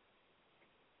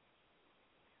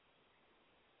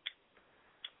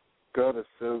 God is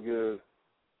so good.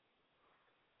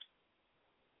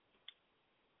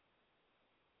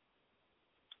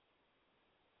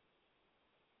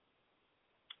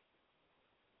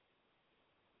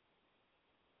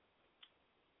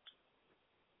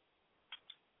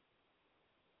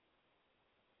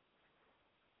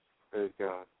 Praise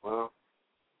God. Well,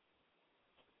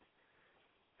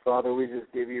 Father, we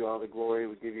just give you all the glory,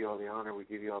 we give you all the honor, we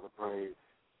give you all the praise.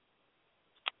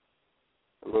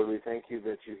 Lord, we thank you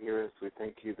that you hear us. We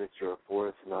thank you that you're for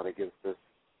us and not against us.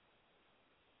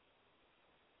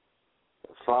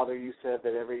 Father, you said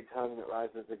that every tongue that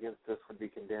rises against us would be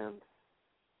condemned,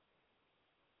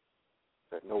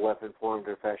 that no weapon formed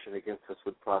or fashioned against us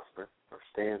would prosper or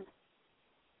stand.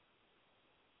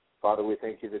 Father, we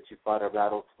thank you that you fight our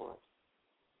battles for us.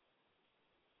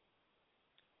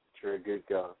 That you're a good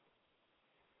God.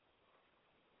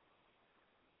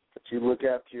 That you look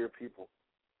after your people.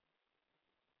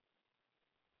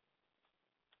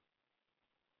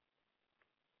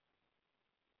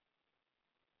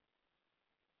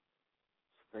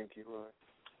 Thank you, Lord.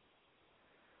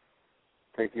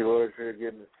 Thank you, Lord, for your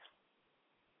goodness.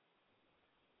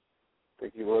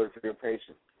 Thank you, Lord, for your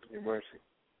patience, your mercy,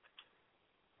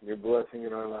 and your blessing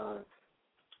in our lives.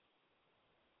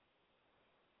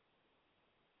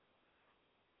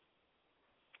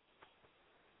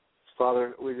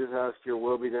 Father, we just ask your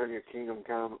will be done, your kingdom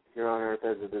come here on earth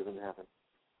as it is in heaven.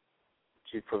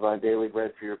 That you provide daily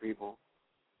bread for your people.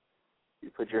 You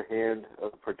put your hand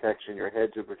of protection, your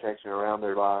hedge of protection around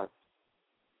their lives.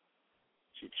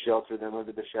 You shelter them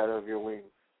under the shadow of your wings.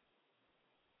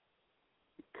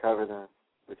 You cover them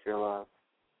with your love.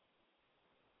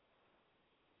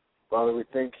 Father, we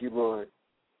thank you, Lord,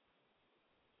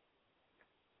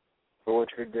 for what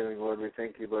you're doing, Lord. We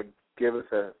thank you, Lord. Give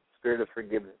us a spirit of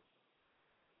forgiveness,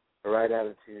 a right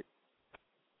attitude,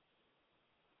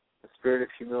 a spirit of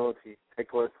humility.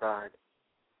 Take away pride.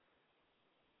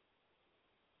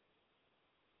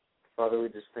 Father, we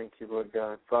just thank you, Lord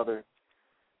God. Father,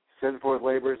 send forth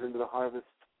laborers into the harvest.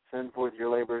 Send forth your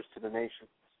laborers to the nations.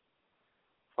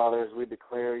 Father, as we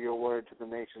declare your word to the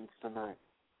nations tonight,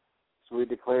 as we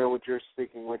declare what you're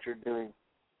speaking, what you're doing,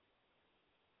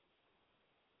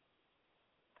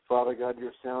 Father God,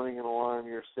 you're sounding an alarm.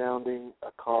 You're sounding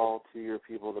a call to your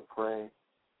people to pray.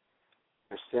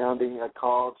 You're sounding a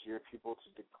call to your people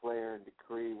to declare and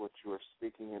decree what you are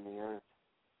speaking in the earth.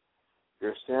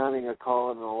 You're sounding a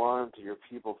call and an alarm to your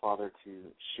people, Father, to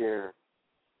share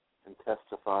and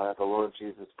testify of the Lord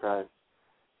Jesus Christ.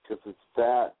 Because it's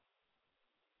that,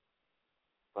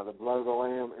 by the blood of the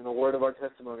Lamb and the word of our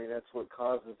testimony, that's what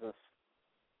causes us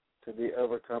to be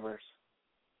overcomers.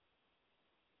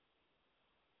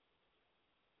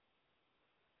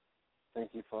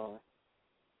 Thank you, Father.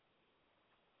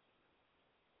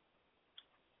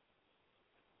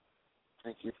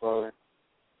 Thank you, Father.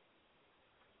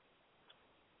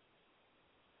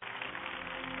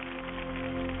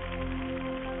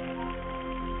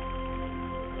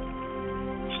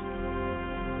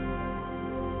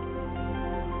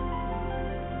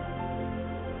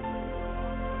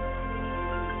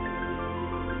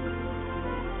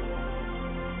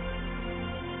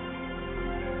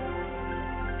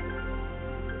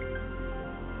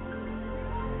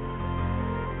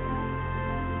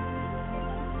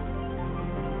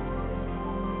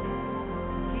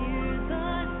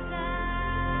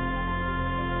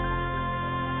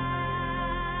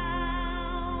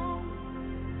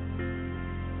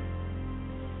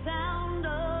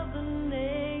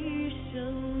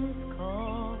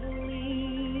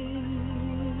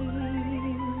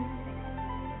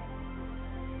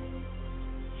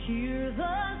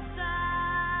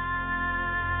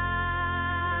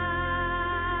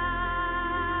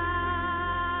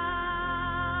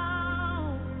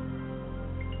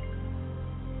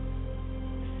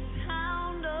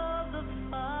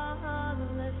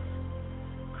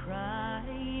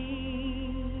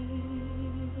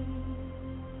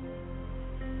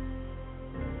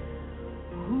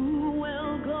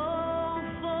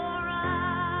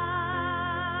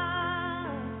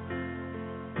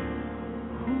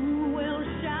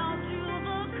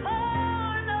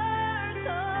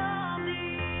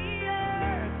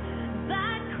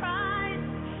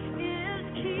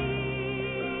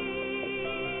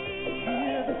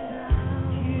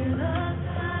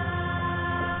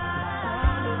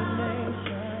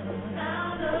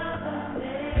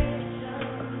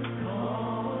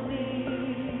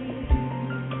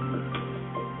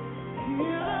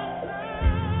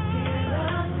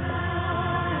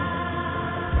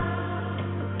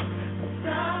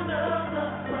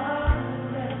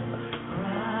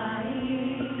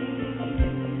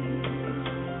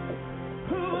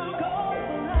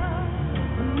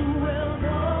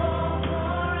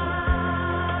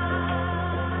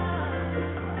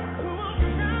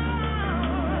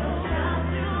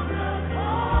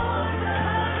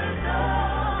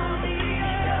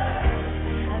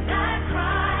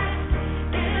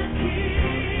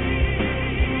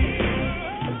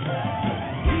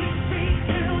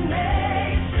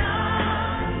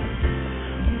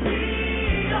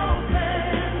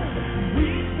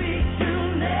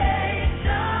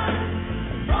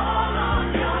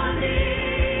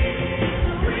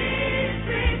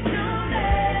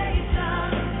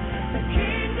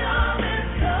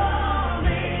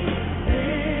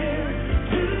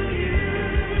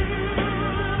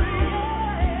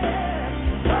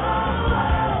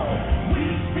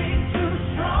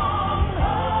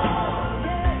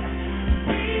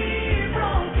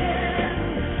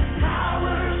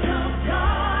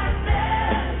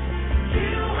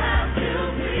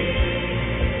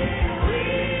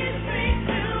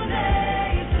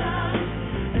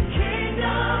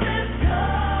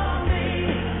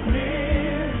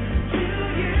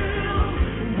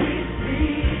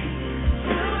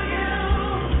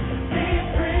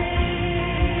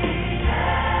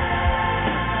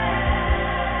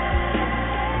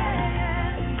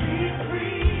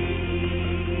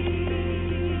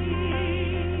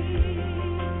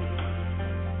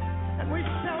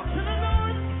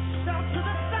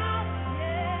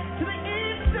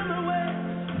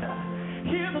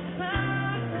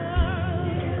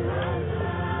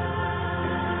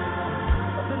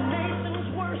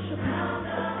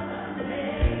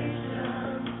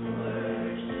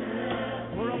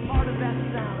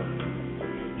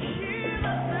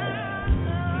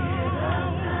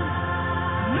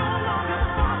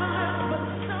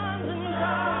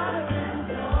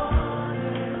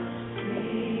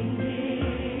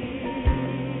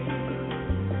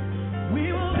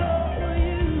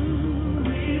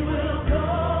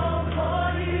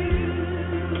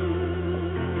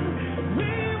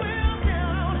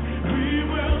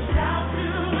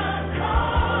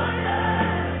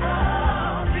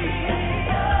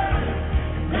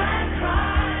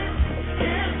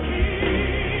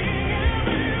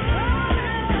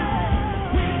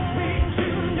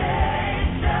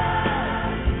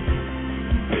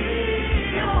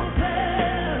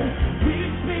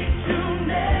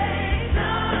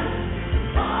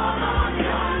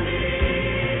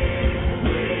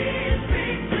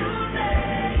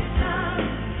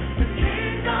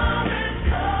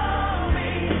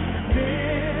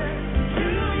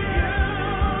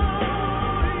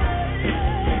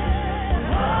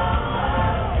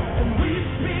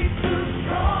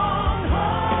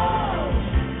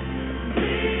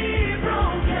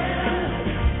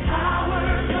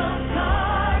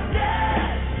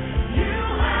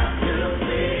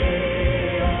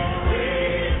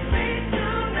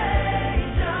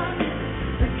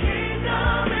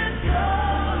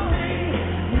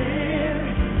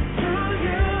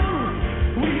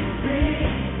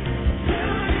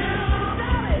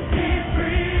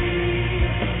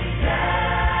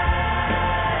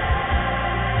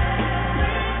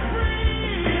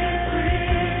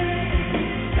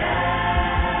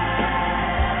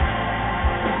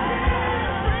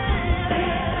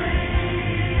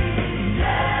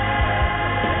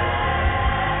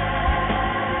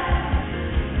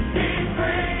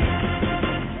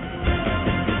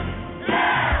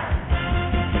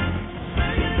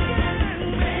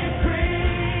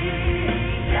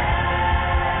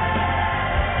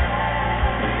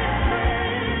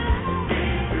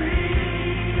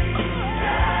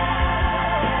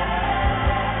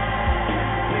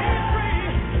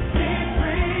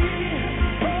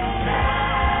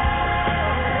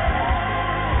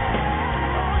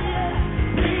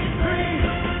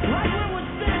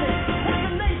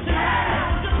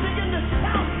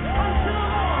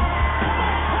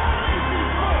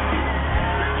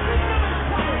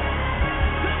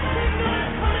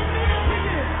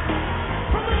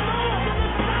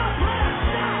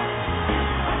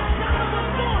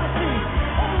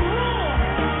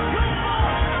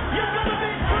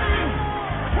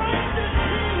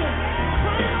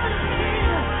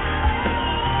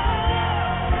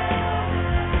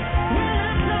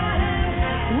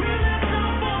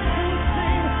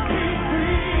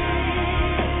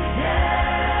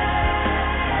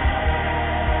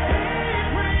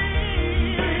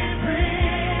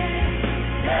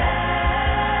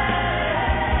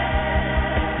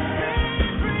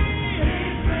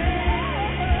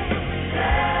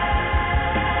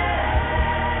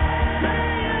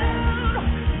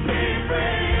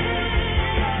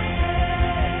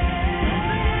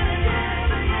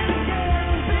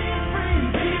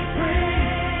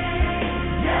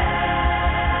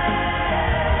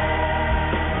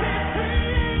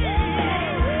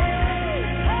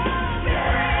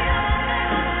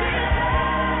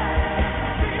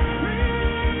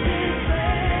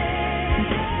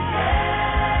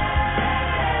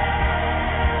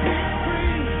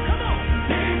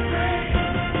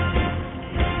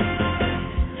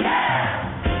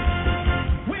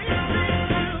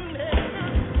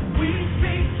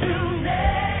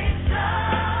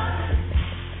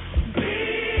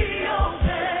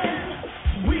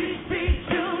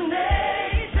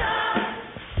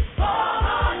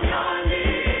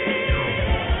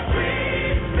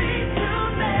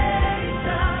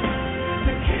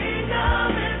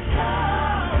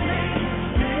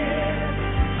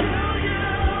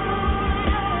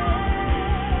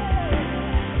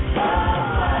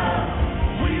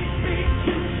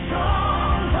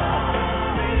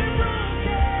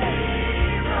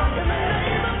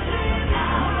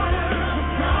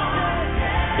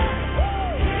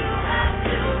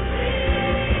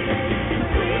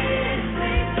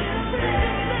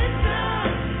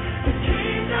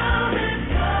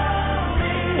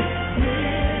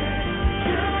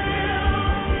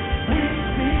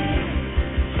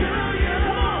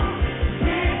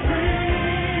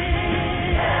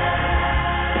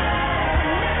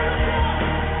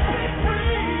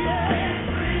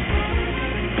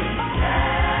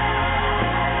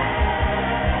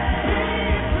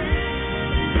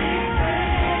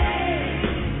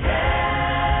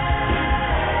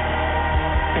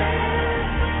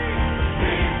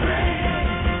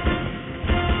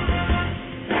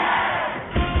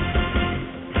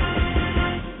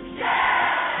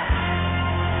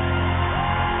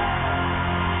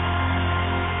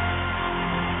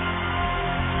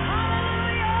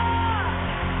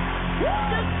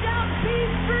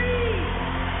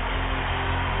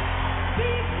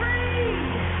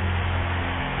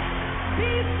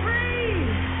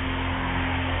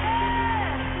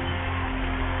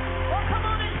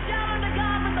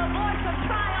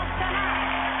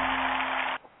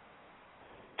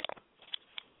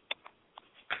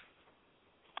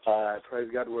 Praise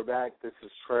God, we're back. This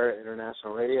is Praye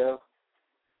International Radio.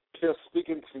 Just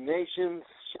speaking to nations,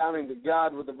 shouting to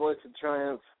God with the voice of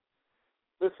triumph.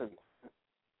 Listen,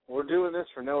 we're doing this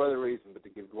for no other reason but to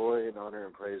give glory and honor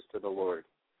and praise to the Lord.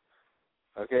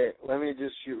 Okay, let me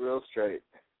just shoot real straight.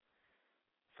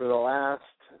 For the last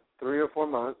 3 or 4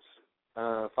 months,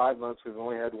 5 months, we've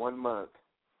only had 1 month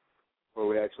where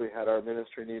we actually had our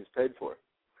ministry needs paid for.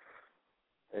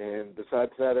 And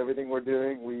besides that, everything we're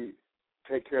doing, we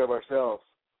take care of ourselves.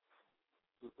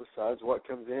 Besides what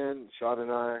comes in, Sean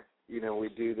and I, we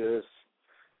do this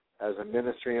as a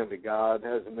ministry unto God,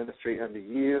 as a ministry unto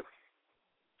you,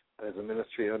 as a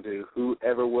ministry unto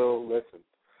whoever will listen.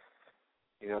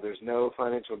 There's no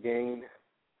financial gain.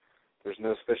 There's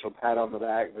no special pat on the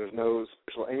back. There's no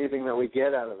special anything that we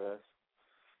get out of this.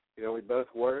 We both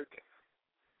work.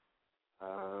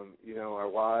 Our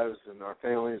wives and our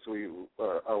families,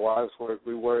 our wives work,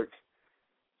 we work.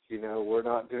 We're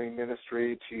not doing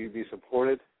ministry to be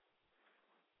supported,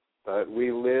 but we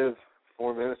live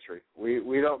for ministry.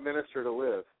 We don't minister to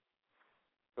live,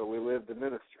 but we live to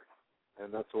minister,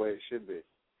 and that's the way it should be.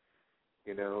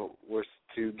 We're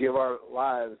to give our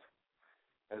lives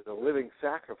as a living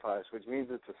sacrifice, which means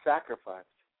it's a sacrifice.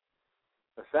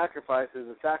 A sacrifice is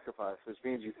a sacrifice, which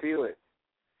means you feel it.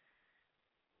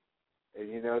 And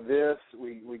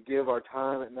we give our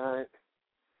time at night,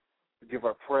 we give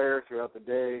our prayer throughout the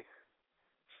day,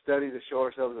 study to show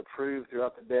ourselves approved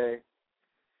throughout the day,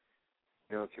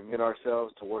 commit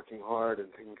ourselves to working hard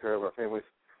and taking care of our families.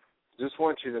 Just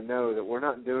want you to know that we're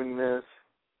not doing this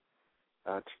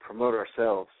to promote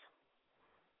ourselves,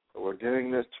 but we're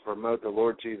doing this to promote the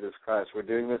Lord Jesus Christ. We're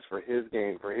doing this for His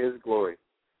gain, for His glory.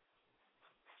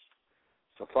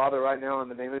 So, Father, right now in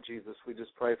the name of Jesus, we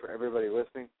just pray for everybody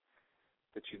listening,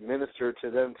 that you'd minister to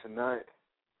them tonight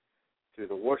through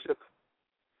the worship,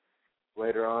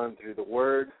 later on through the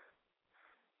Word.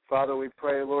 Father, we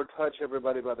pray, Lord, touch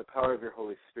everybody by the power of your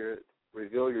Holy Spirit.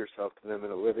 Reveal yourself to them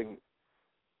in a living,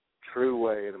 true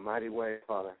way, in a mighty way,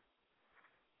 Father.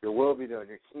 Your will be done,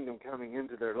 your kingdom coming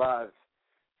into their lives,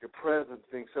 your presence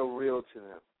being so real to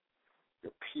them,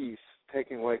 your peace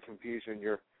taking away confusion,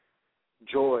 your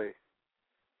joy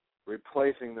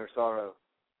replacing their sorrow,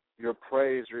 your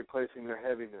praise replacing their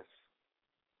heaviness,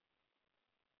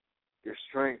 your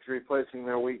strength replacing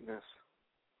their weakness.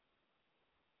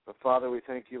 But, Father, we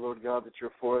thank you, Lord God, that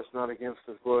you're for us, not against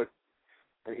us, Lord.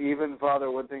 And even,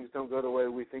 Father, when things don't go the way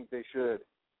we think they should,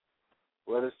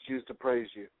 let us choose to praise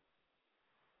you.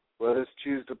 Let us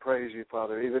choose to praise you,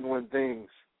 Father, even when things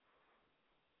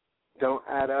don't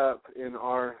add up in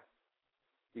our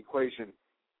equation.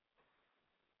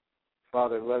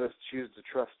 Father, let us choose to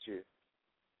trust you,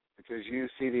 because you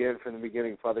see the end from the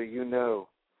beginning. Father, you know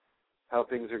how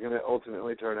things are going to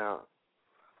ultimately turn out.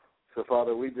 So,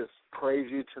 Father, we just praise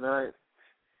you tonight.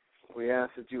 We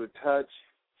ask that you would touch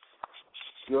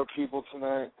your people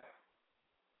tonight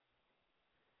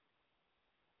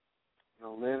in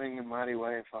a living and mighty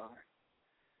way, Father.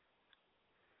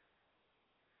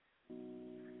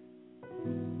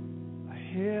 I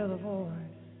hear the voice.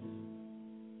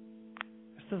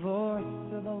 It's the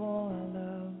voice of the one I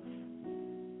love.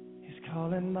 He's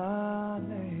calling my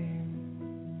name.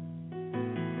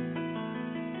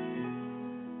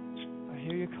 I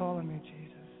hear you calling me,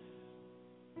 Jesus.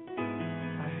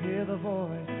 I hear the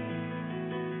voice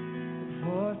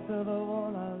of the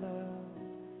one I love.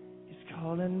 He's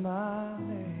calling my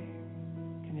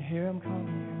name. Can you hear him calling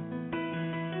you?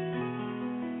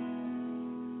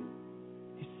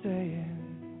 He's saying,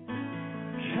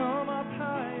 come up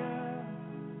higher.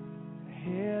 I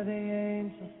hear the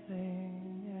angels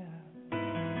sing, yeah.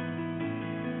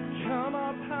 Come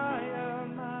up higher,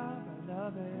 my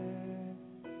beloved.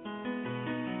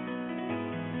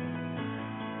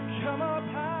 Come up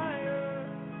higher.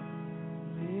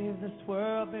 Leave this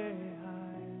world behind.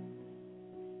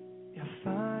 You'll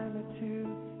find it to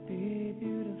be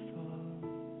beautiful.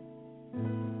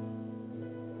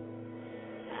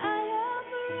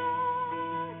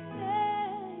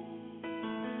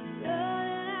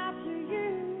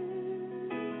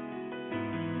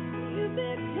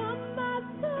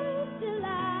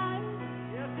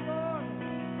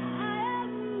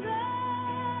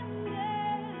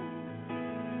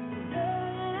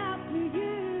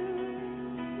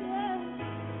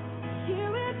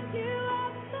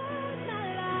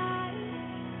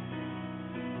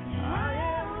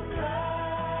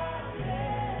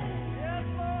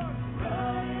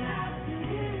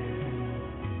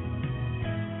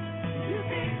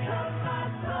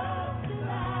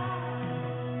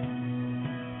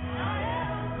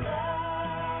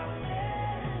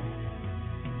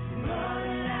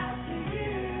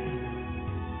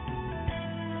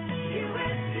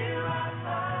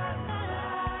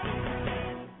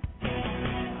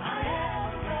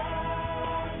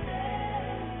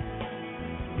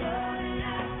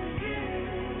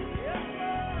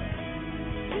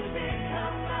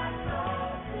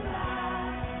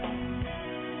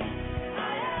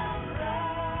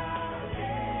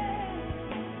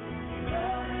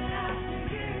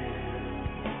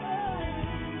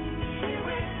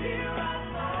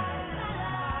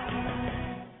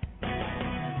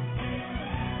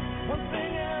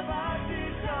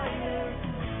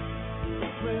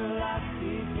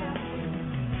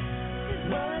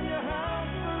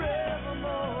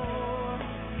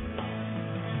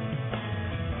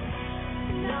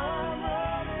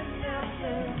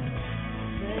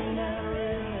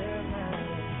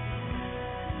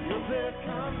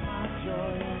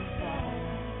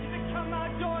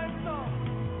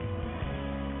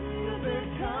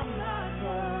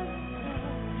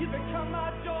 become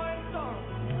my joy and song.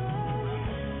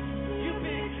 You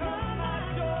become my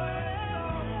joy and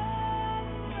song.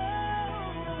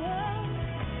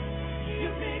 You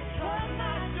become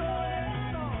my joy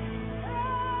and song.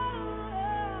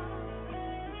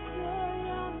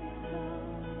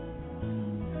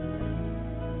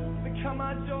 Become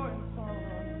my joy and song.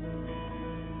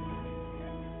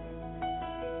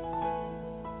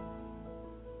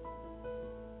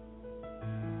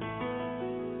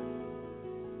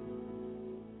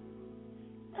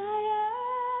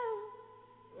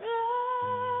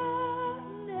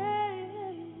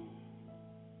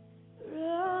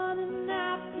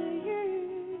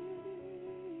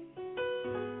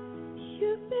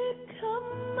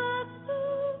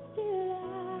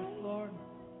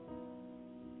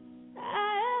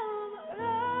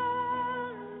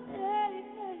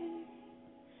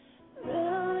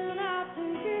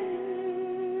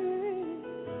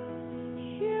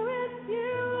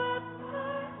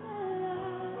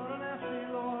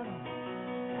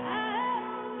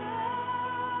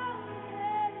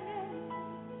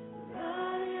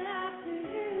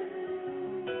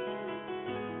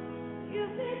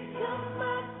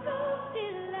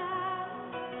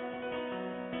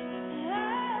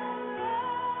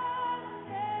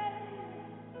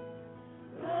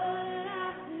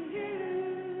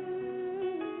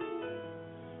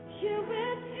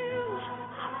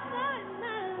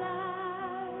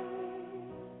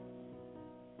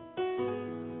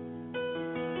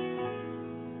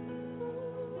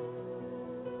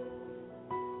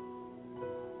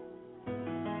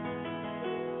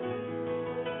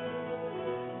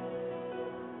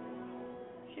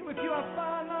 With you I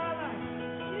find my life.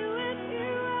 With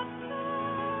you I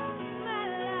find my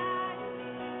life.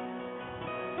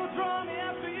 So draw me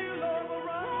after you, Lord. We'll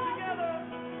run together.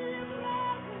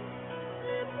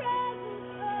 The presence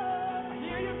of. I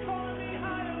hear you calling me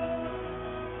higher, Lord.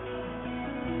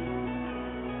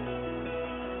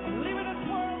 I'm leaving this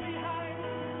world behind.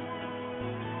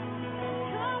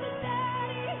 Come and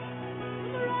Daddy,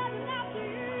 I'm running after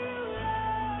you,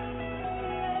 Lord.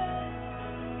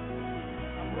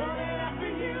 Running after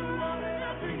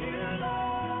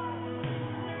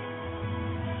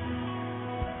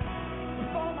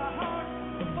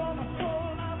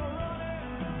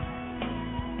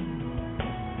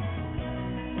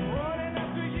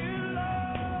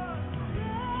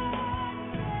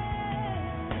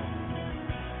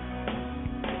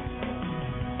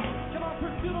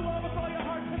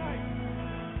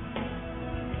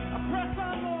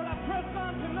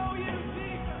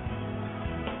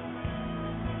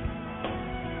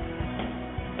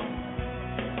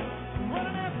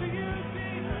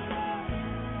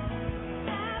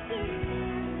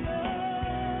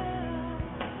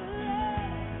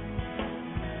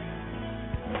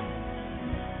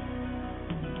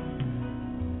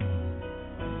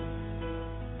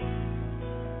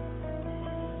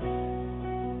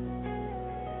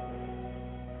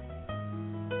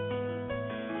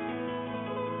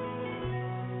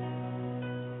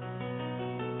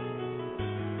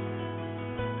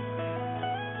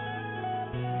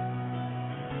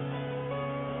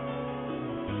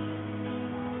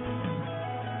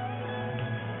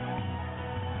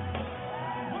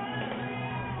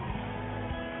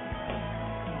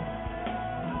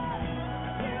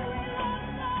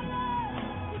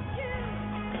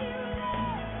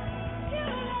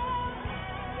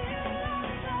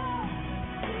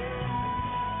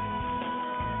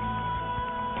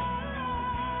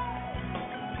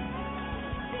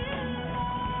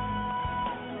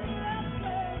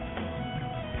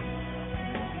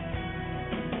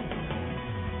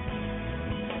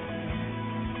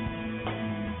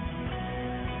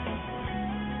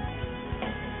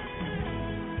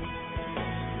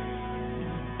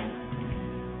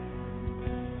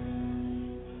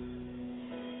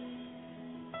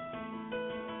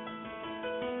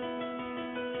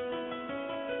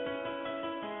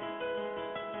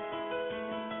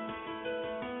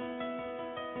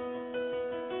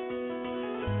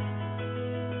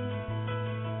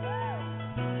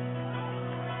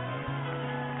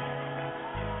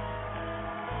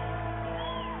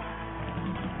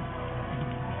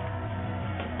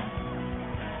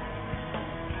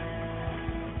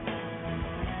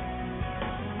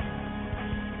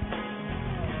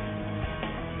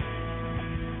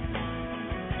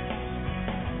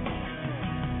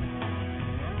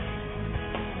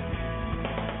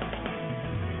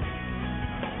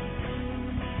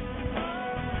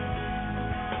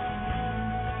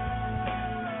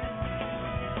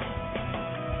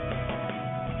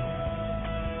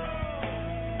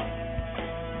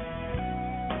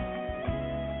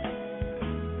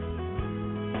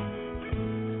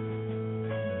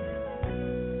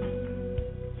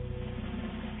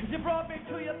brought me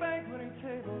to your banqueting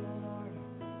table, oh Lord.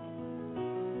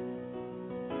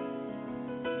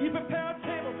 You prepare a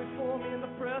table before me in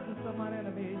the presence of mine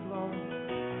enemies, Lord.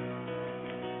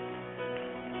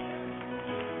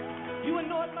 You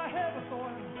anoint my head with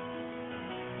oil.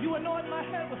 You anoint my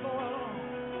head with oil, Lord.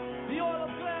 The oil of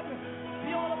gladness,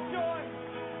 the oil of joy.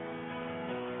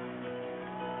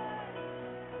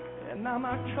 And now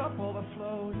my cup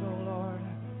overflows, oh Lord.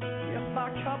 Yes, my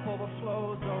cup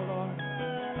overflows, oh Lord.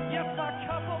 Yes, my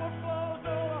cup overflows,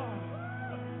 oh Lord.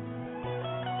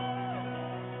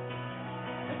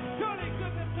 And surely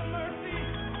goodness and mercy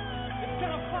is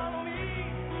going to follow me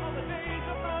all the days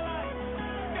of my life.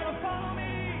 It's going to follow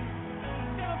me.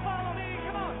 It's going to follow me.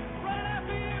 Come on, right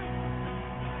after you.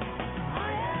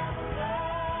 I am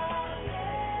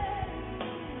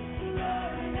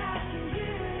running after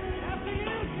you. After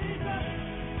you, Jesus.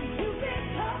 You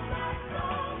become my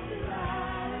soul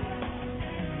delight.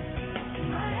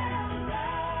 I am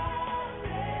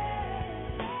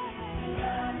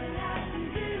running after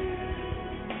you.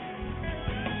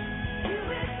 You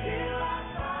with you I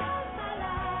find my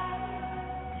life.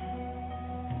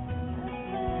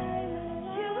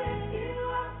 You with you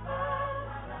I find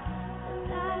my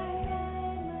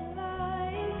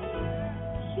life.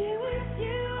 You with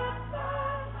you I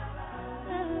find my life.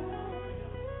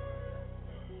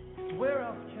 Where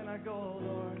else can I go, oh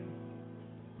Lord?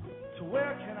 To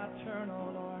where can I turn,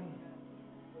 oh Lord?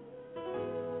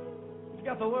 You've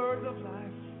got the words of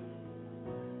life.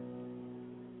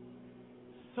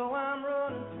 So I'm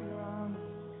running to your arms.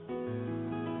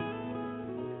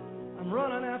 I'm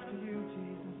running after you,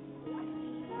 Jesus.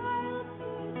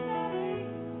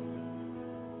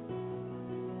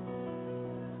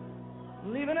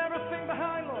 Leaving everything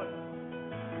behind, Lord.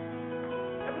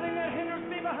 Everything that hinders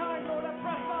me behind, Lord, I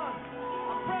press on.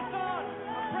 I press on.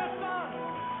 I press on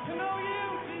to know you,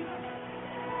 Jesus.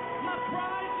 My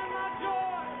prize and my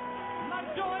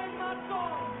joy and my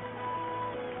song.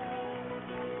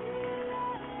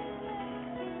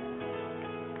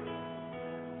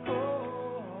 Oh,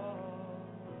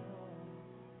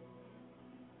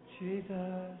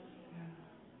 Jesus.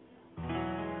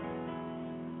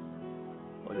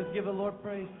 We'll just give the Lord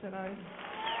praise tonight.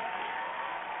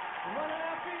 We're running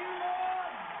after you,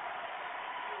 Lord.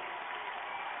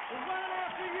 We're running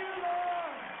after you, Lord.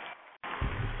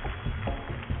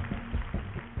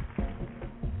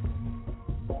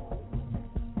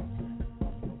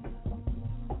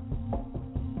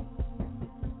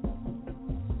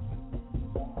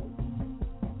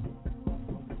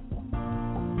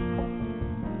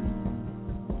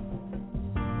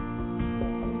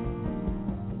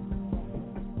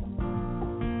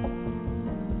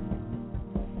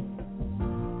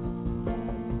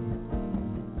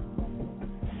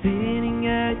 Sitting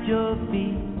at your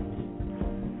feet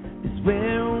is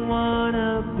where I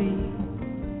wanna be.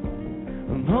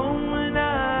 I'm home when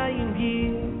I am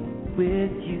here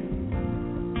with you.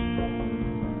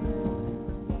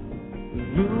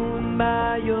 Ruined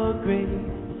by your grace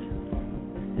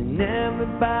and never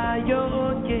by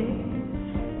your gaze.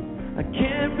 I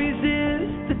can't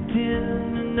resist the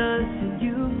tenderness of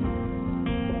you.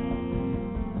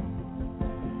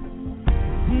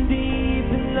 Deep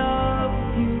in love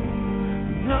with you,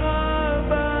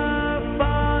 love our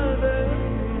Father.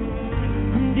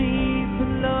 I'm deep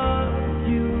in love with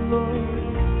you, Lord.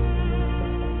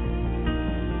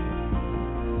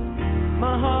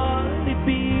 My heart it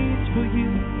beats for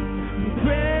you,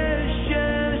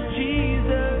 precious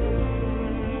Jesus.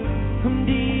 I'm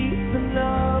deep in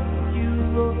love with you,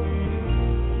 Lord.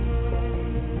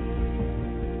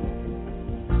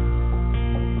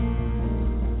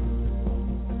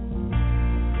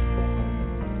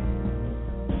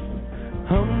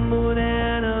 Humbled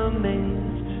and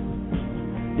amazed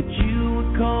that you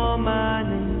would call my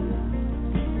name.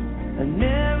 I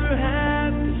never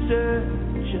have to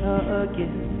search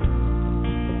again.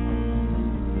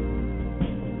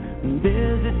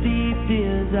 There's a deep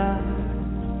desire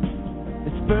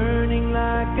that's burning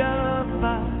like a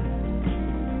fire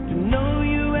to know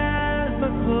you as my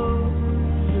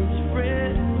closest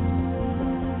friend.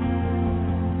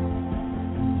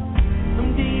 I'm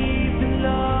deep in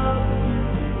love.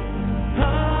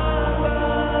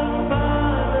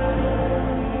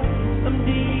 I'm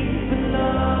deep in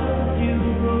love with you,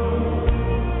 Lord.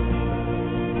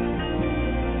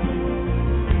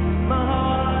 My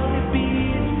heart it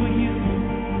beats for you,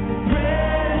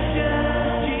 precious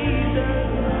Jesus.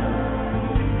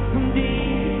 I'm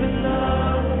deep in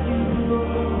love with you,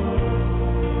 Lord.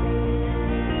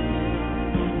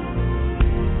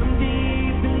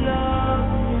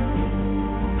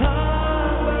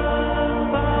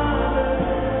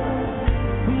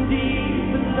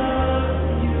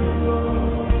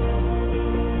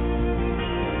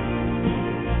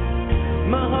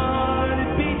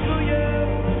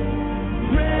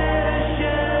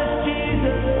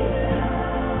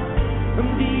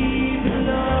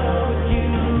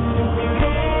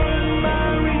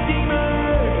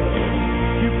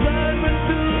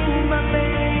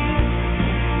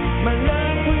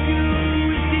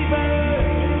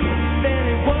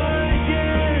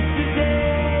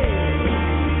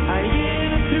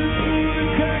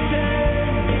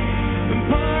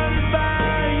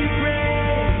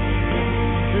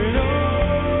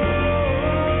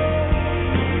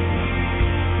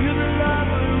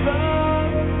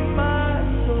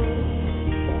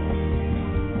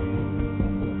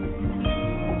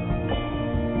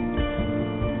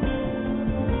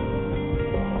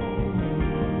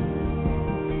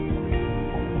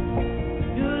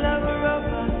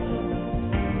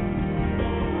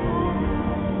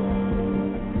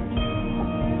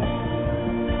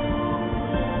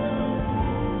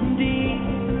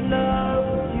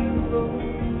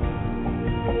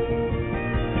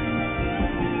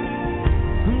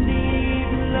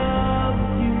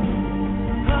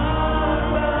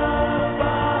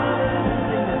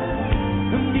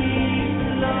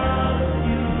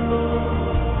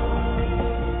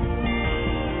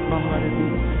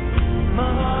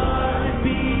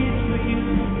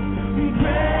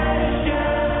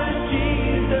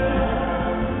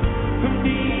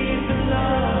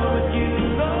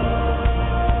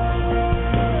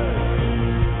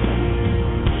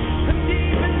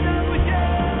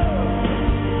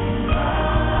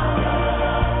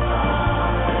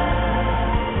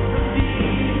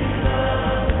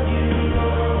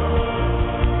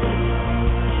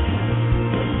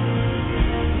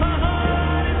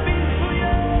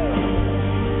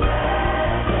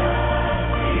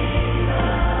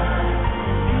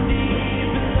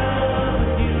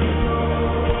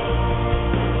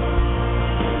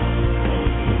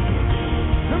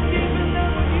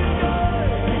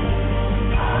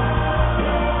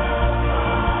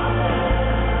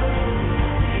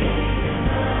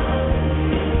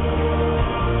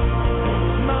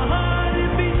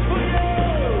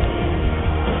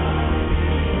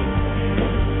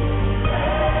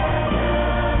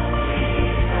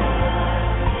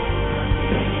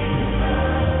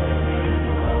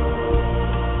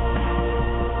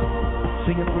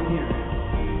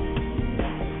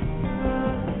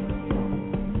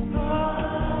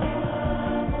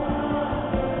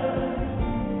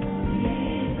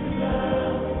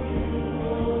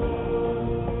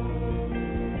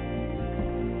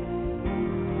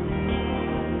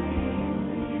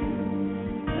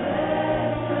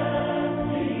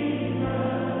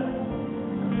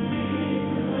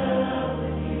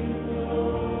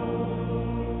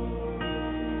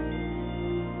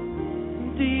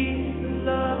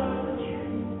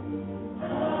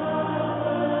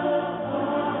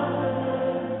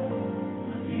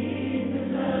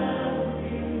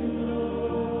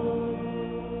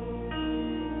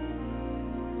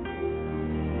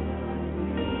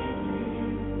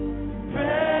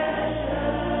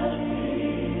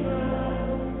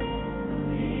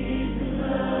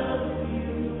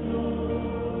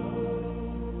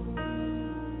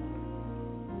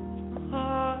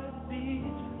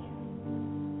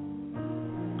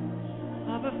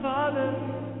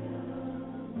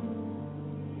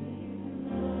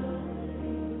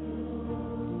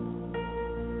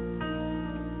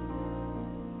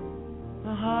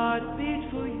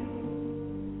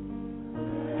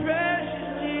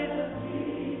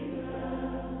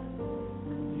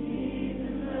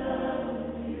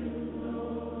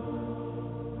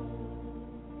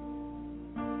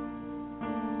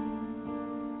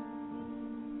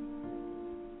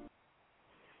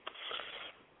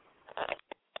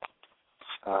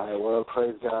 Well,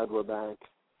 praise God, we're back.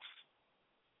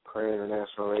 Praye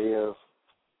International Radio.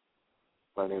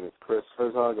 My name is Chris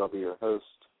Herzog. I'll be your host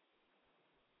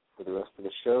for the rest of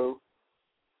the show.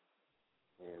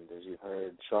 And as you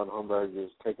heard, Sean Holmberg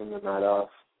is taking the night off,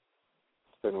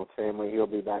 spending with family. He'll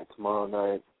be back tomorrow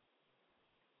night.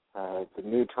 The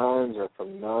new times are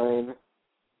from 9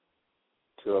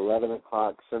 to 11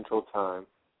 o'clock Central Time.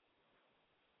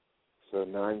 So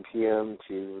 9 p.m.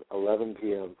 to 11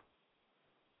 p.m.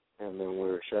 And then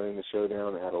we're shutting the show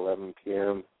down at 11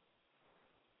 p.m.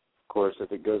 Of course,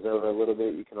 if it goes over a little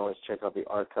bit, you can always check out the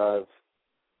archive.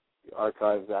 The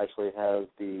archives actually have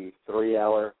the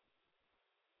 3-hour,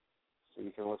 so you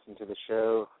can listen to the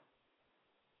show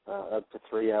up to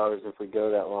 3 hours if we go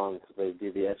that long, because they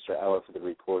do the extra hour for the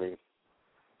recording.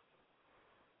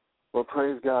 Well,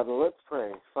 praise God. Well, let's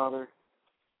pray. Father,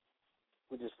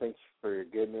 we just thank you for your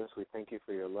goodness. We thank you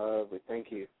for your love. We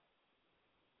thank you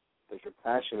that you're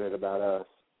passionate about us.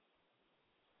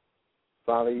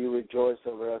 Father, you rejoice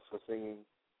over us with singing,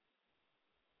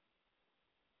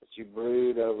 that you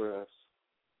brood over us,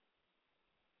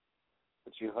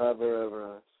 that you hover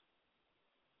over us.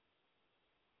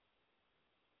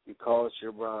 You call us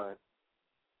your bride.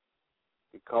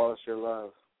 You call us your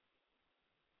love,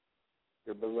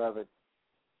 your beloved.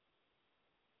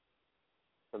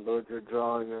 And Lord, you're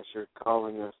drawing us, you're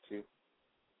calling us to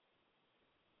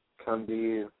come to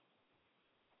you.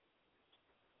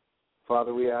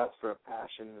 Father, we ask for a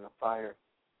passion and a fire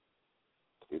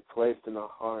to be placed in our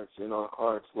hearts,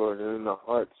 Lord, and in the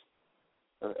hearts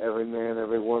of every man,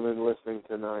 every woman listening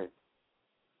tonight,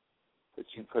 that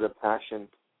you put a passion,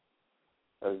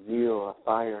 a zeal, a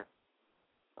fire,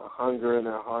 a hunger in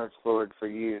our hearts, Lord, for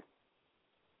you.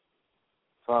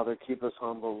 Father, keep us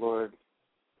humble, Lord.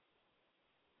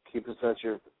 Keep us at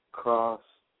your cross.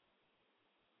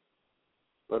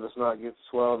 Let us not get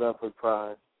swelled up with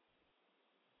pride,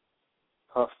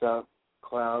 puffed up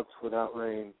clouds without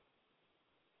rain.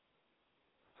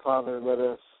 Father, let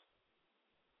us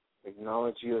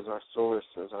acknowledge you as our source,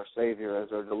 as our Savior, as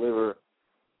our deliverer,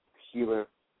 healer,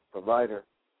 provider.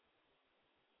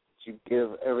 That you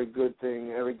give every good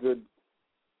thing, every good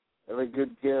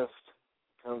gift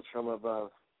comes from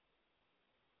above.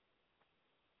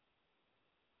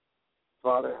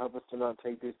 Father, help us to not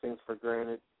take these things for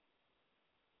granted.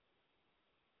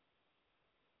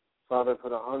 Father,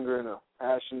 put a hunger and a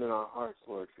passion in our hearts,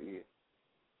 Lord, for you.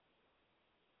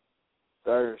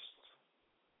 Thirst.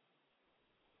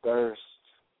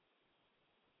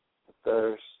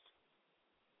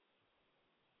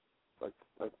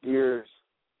 Like deers,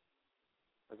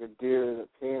 like a deer that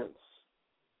pants.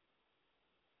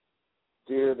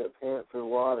 Deer that pant for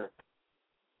water.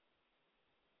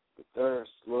 The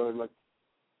thirst, Lord, like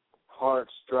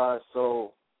heart's dry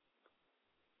soul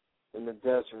in the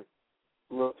desert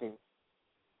looking,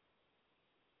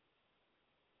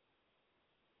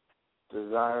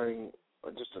 desiring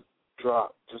just a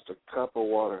drop, just a cup of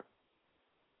water.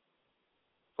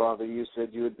 Father, you said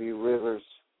you would be rivers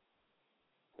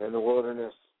in the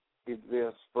wilderness. You'd be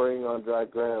a spring on dry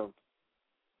ground.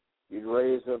 You'd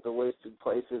raise up the wasted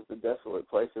places, the desolate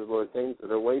places, Lord, things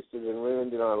that are wasted and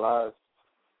ruined in our lives.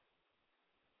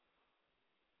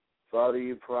 Father,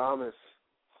 you promise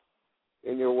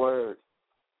in your word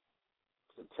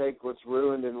to take what's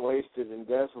ruined and wasted and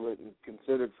desolate and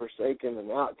considered forsaken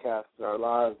and outcast in our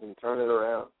lives and turn it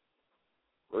around.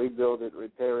 Rebuild it,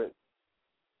 repair it,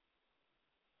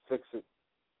 fix it.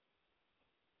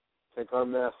 Take our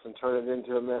mess and turn it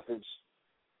into a message.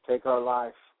 Take our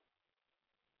life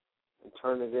and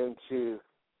turn it into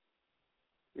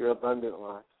your abundant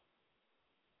life.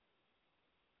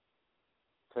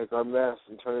 Take our mess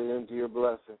and turn it into your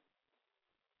blessing.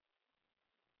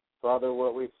 Father,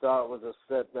 what we thought was a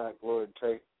setback, Lord,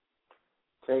 take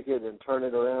it and turn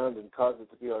it around and cause it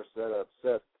to be our setup.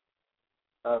 Set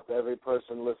up every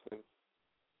person listening.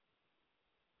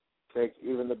 Take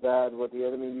even the bad, what the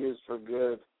enemy used for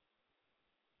good,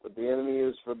 what the enemy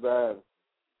used for bad,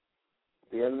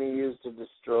 what the enemy used to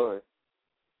destroy,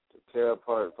 to tear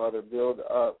apart. Father, build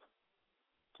up.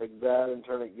 Take bad and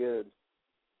turn it good.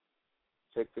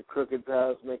 Take the crooked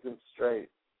paths, make them straight.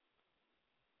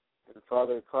 And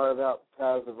Father, carve out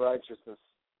paths of righteousness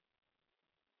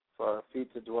for our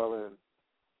feet to dwell in.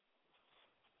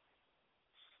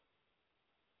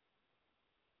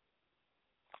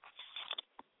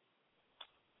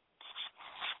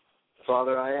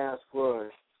 Father, I ask,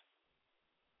 Lord,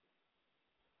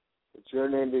 that your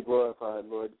name be glorified,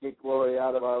 Lord. Get glory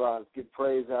out of our lives. Get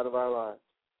praise out of our lives.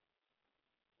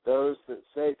 Those that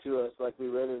say to us, like we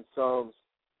read in Psalms,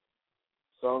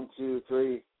 Psalm 2,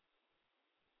 3,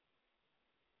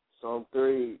 Psalm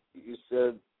 3, you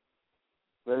said,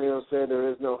 Many will say there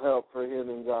is no help for him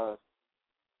in God.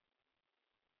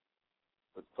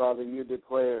 But Father, you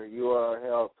declare you are our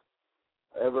help,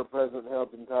 ever-present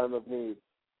help in time of need.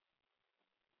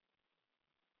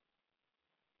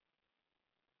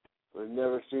 We've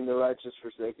never seen the righteous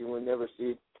forsaken. We've never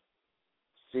seen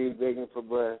seed begging for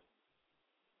bread.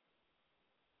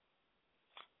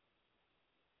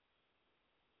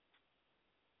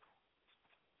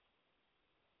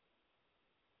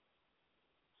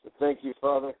 So thank you,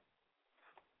 Father.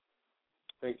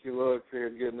 Thank you, Lord, for your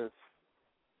goodness.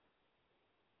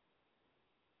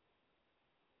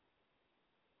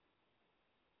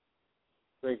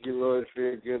 Thank you, Lord, for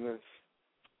your goodness.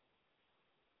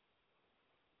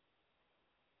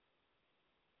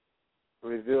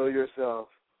 Reveal yourself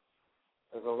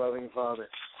as a loving Father.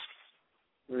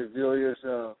 Reveal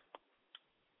yourself.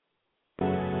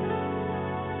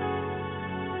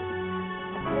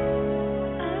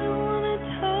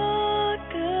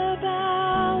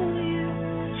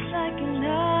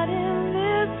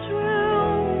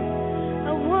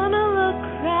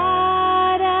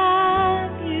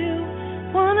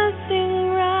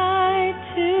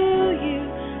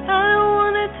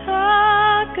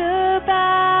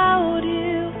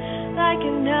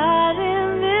 Not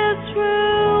in this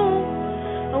room.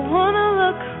 I wanna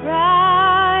look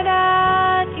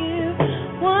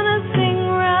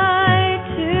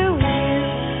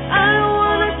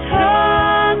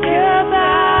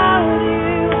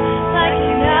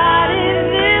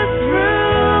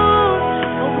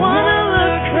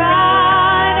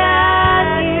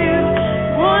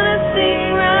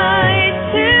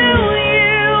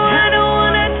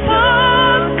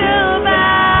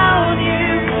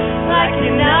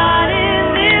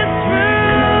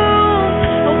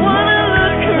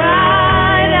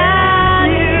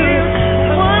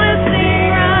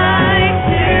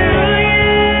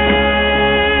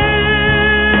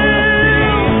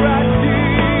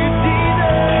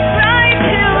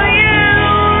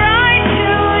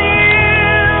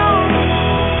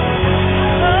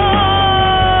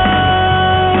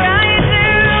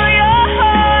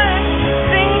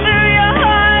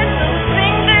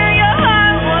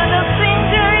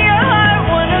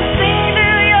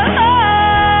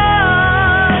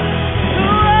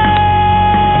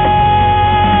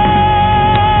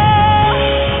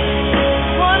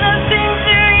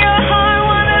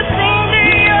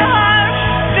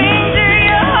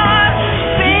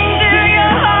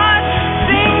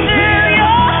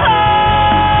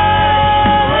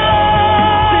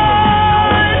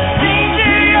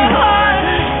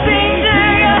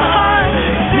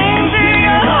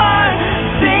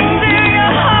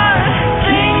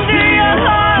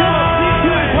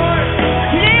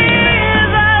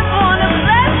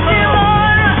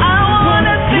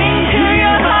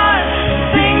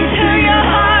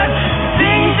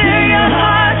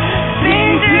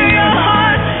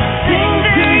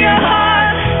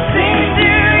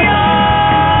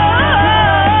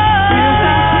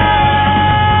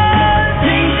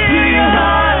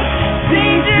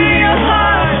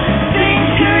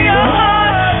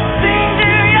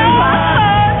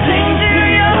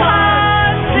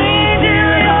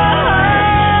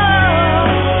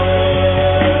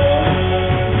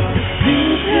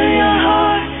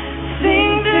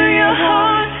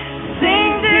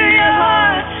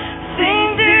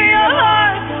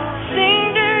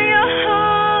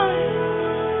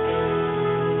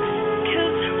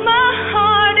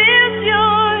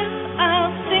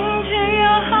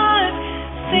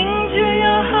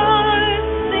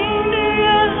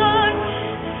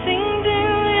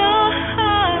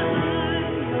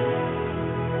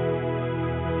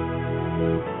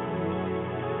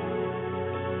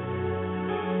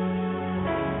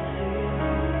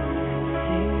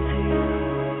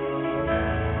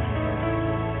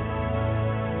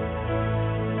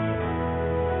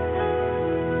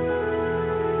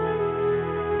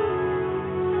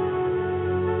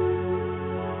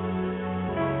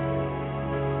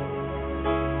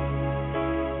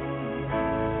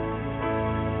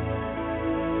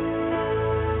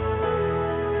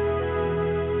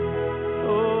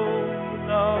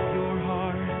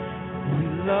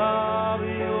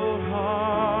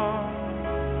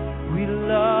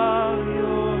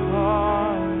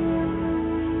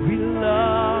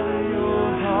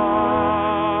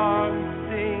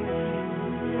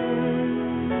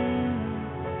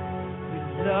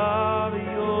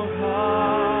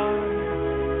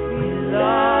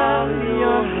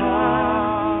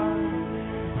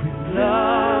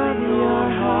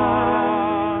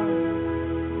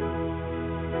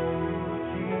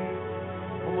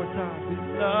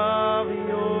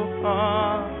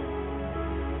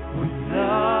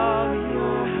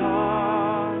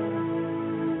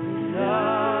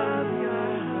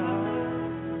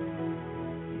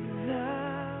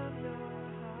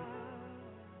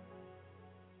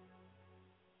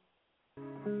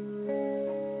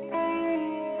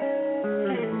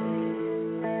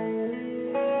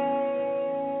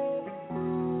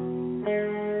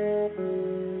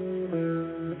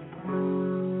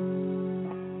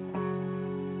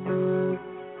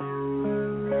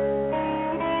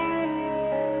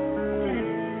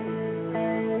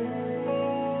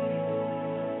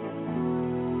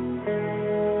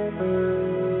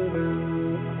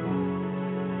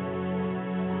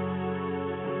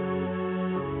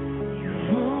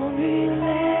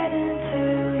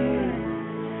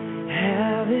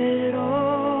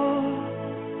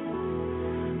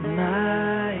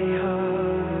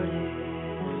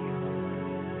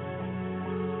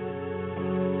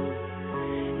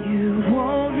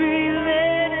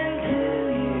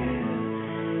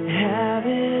have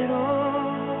it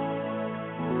all.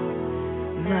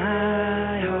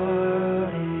 My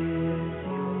heart is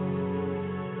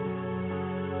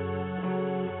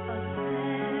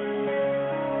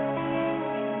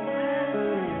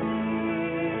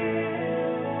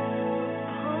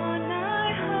On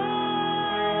my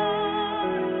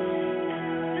heart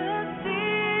and the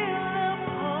seal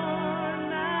upon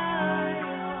my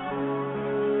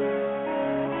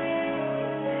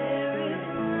there is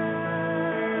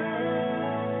none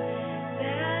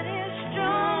that is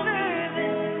stronger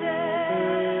than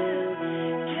death,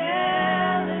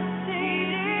 jealousy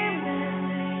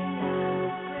demanding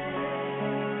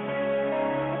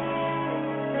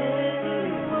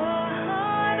many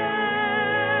waters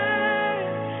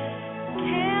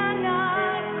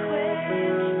cannot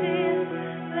quench this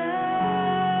love.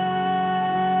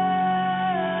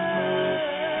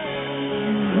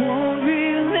 won't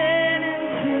relent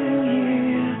until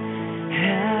you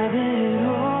have it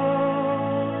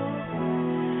all.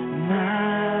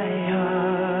 My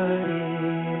heart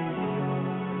is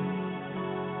yours.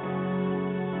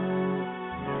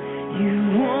 You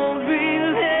won't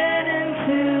relent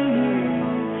until you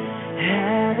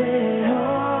have it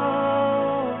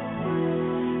all.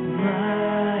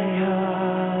 My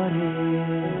heart is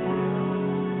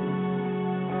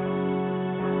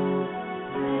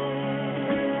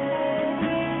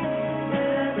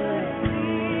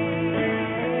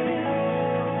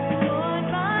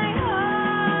On my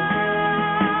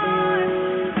heart,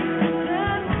 the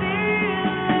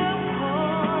seal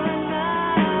upon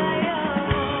my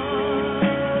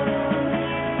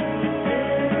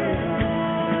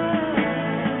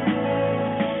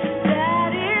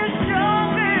that is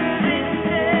stronger than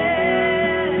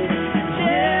death,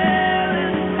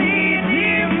 jealousy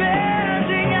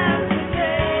demanding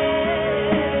after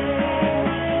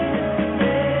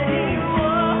many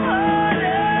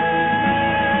waters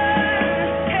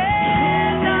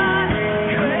cannot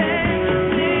quench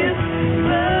this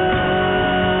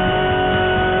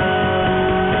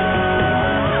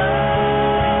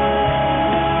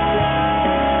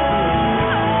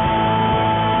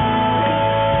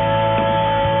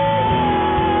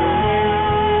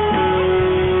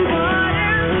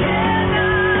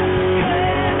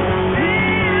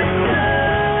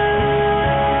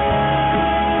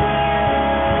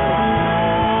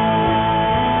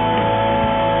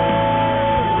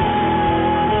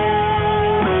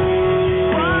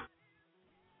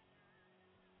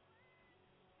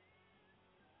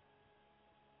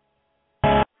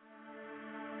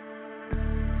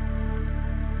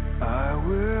I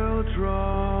will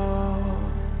draw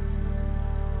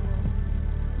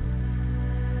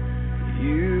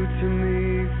you to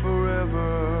me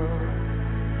forever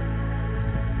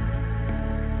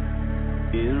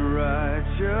in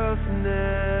righteousness,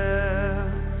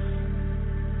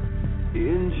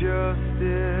 in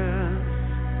justice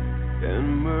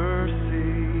and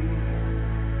mercy.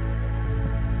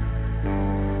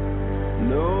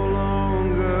 No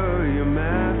longer your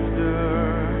master,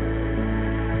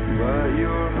 but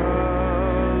your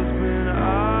husband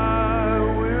I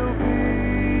will be.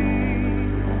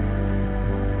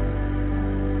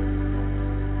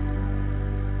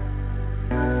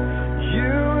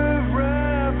 You have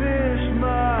ravished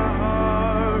my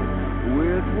heart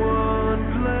with one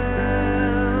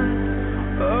glance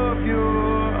of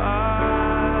your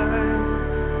eyes.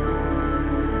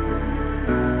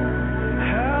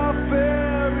 How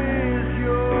fair is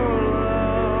your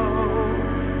love,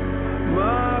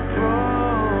 my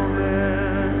promise.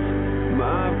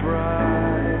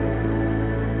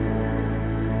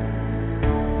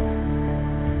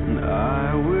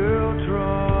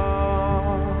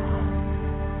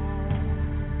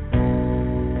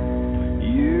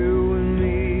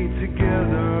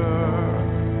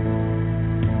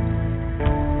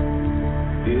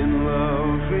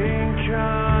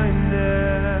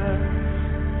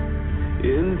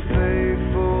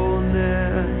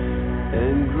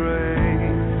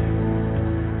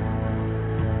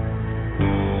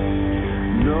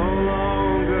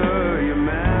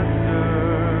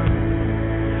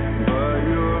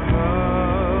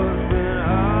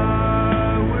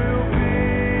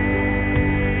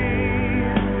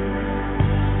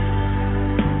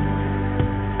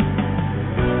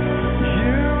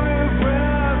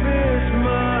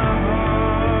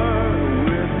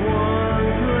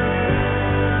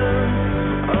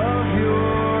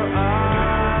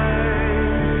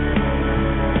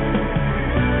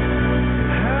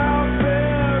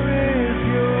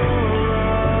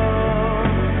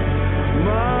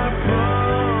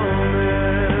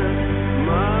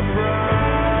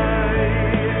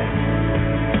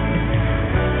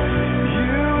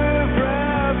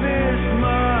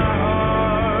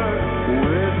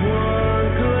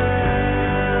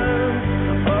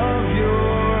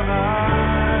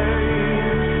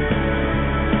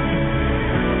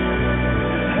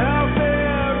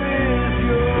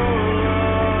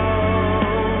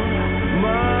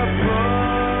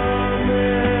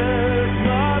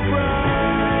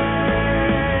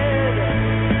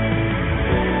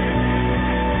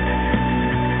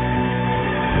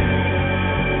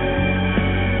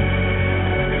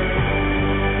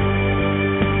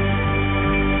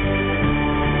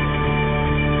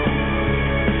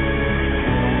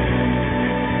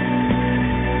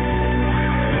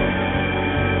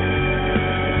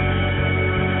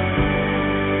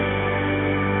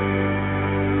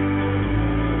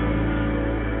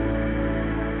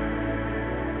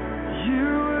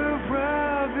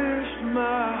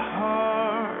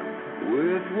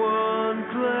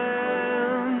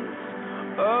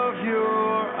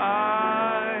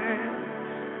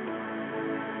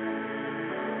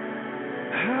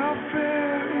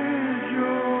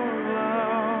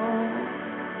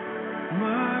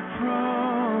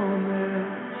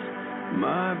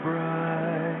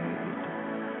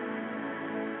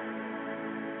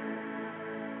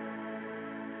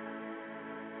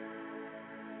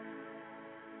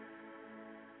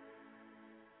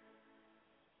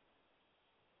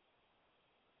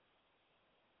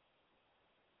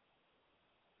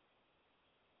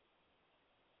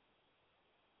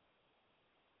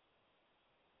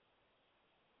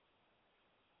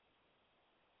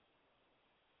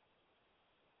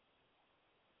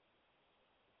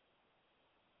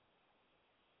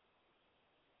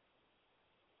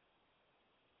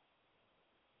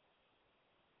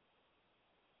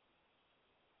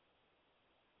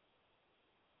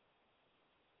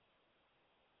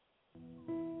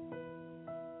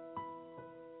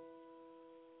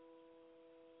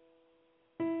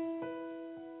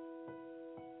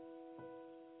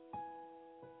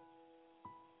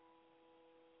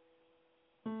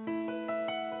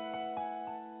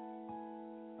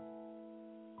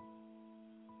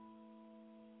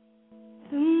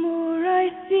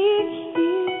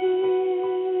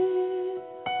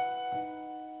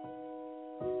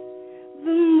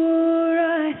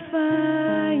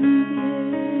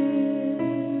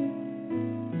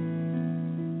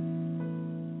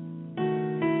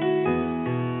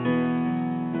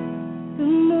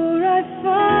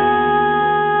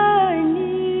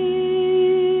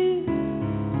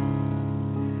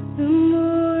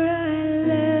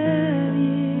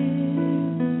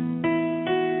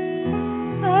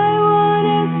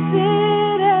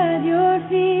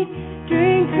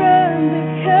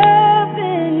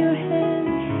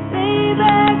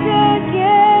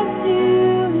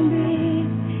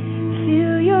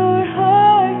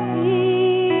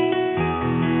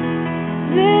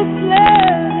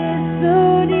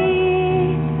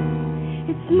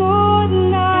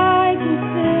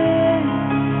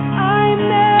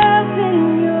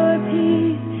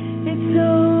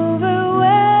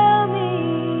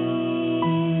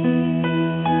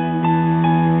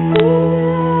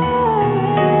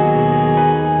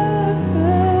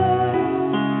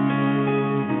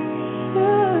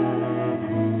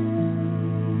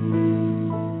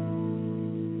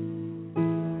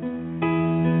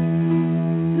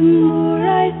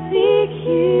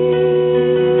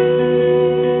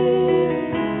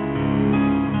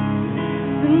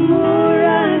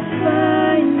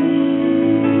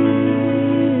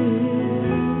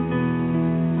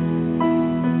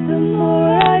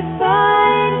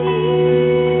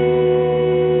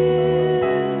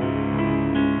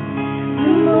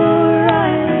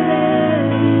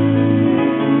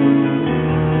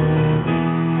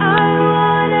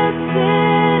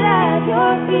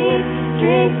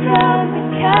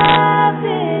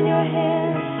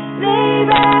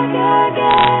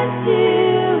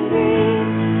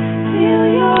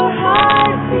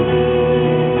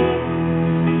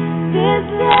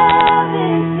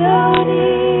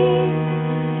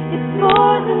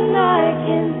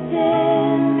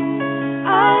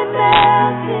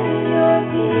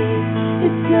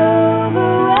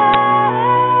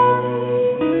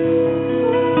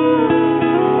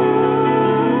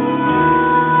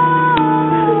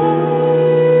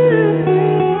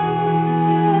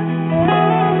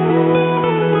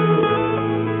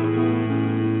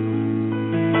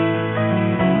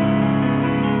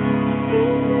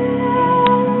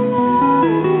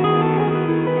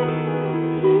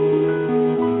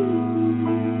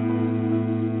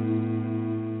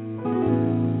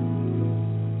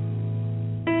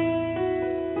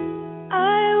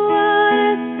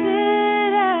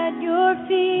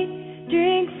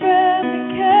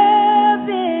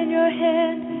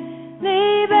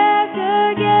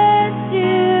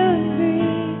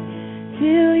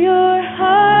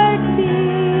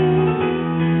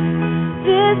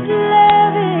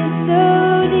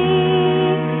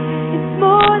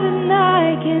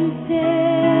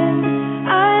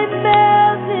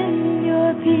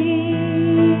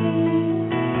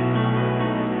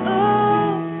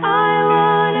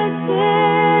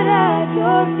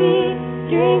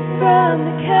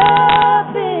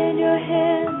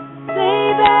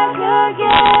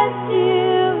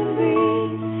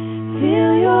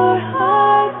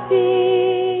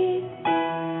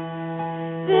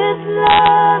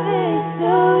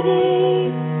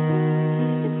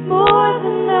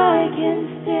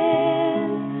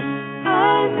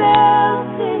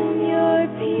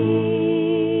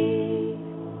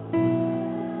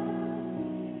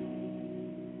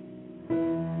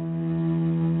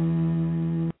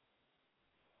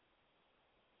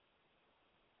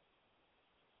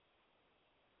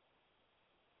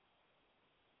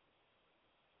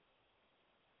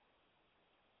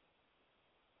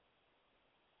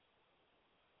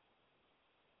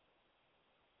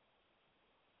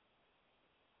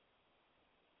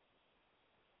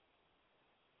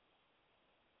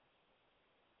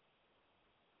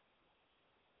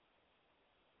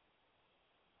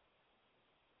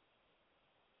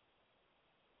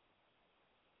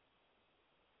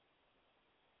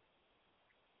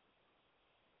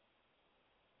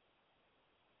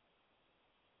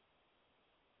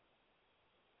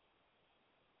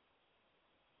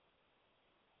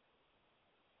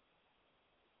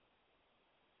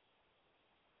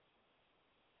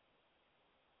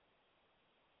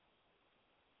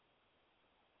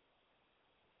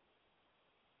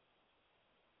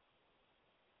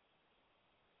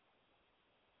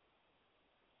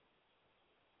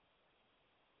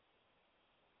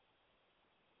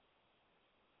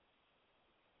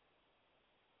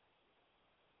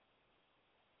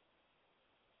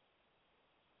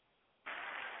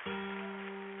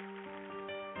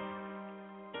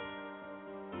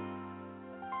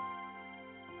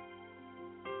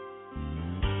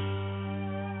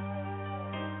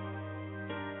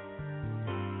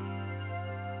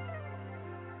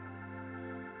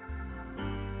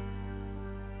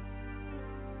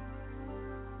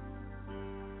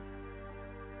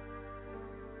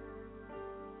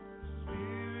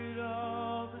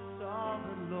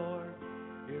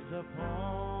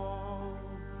 upon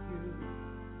you,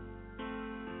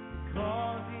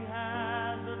 because He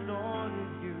has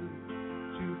anointed you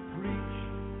to preach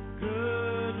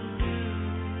good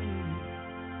news.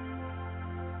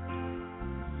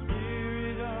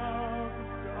 Spirit of the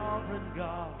sovereign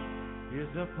God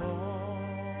is upon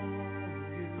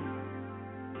you,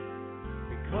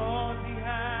 because He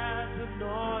has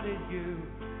anointed you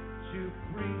to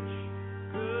preach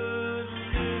good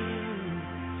news.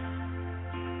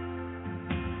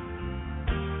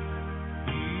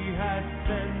 He has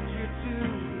sent you to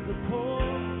the poor,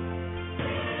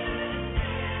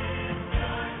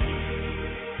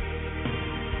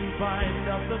 to bind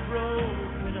up the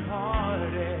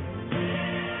brokenhearted,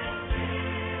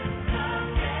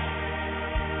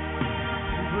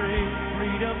 to bring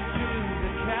freedom to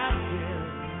the captive,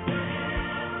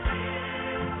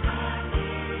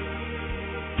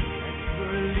 and to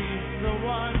release the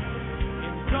one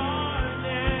in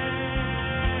darkness.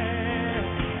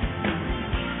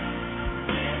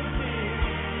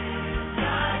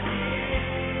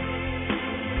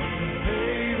 The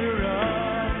favor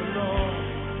of the Lord,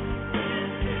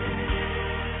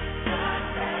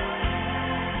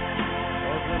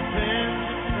 of the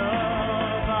vengeance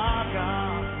of our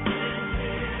God.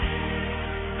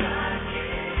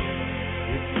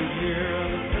 It's the year of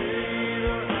the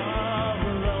favor of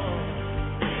the Lord,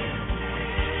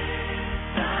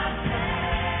 of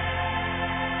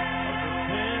the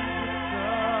vengeance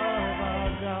of our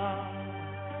God.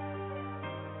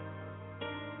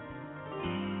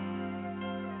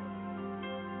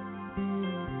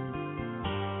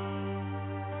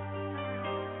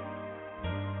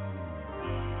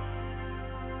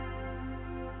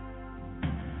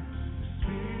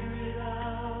 Spirit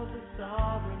of the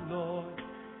sovereign Lord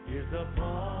is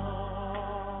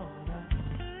upon us,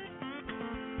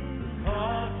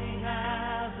 because He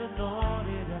has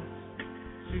anointed us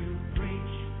to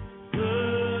preach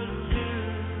good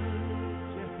news.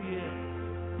 Yes, He is.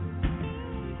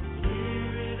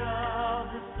 Spirit of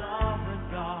the sovereign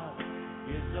God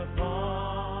is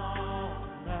upon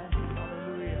us.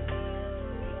 Hallelujah.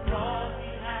 Because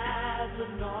He has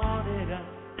anointed us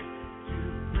to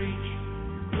preach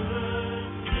good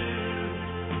news.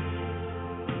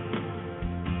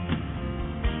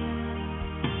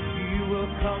 He will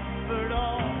comfort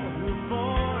all who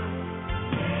mourn.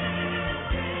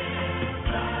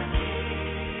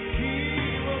 He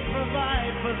will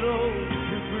provide for those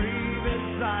who grieve in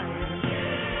Zion.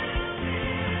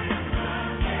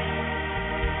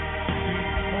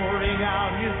 He's pouring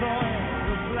out His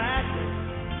oil of gladness.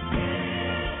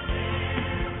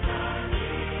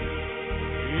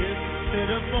 Instead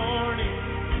of mourning,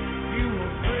 you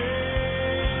will praise.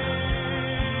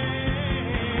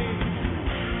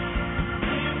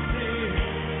 This is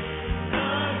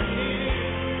the King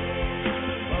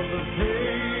of the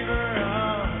favor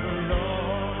of the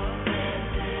Lord.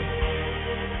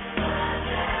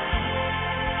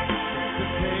 It's the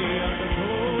day of the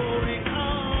glory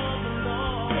of the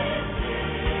Lord.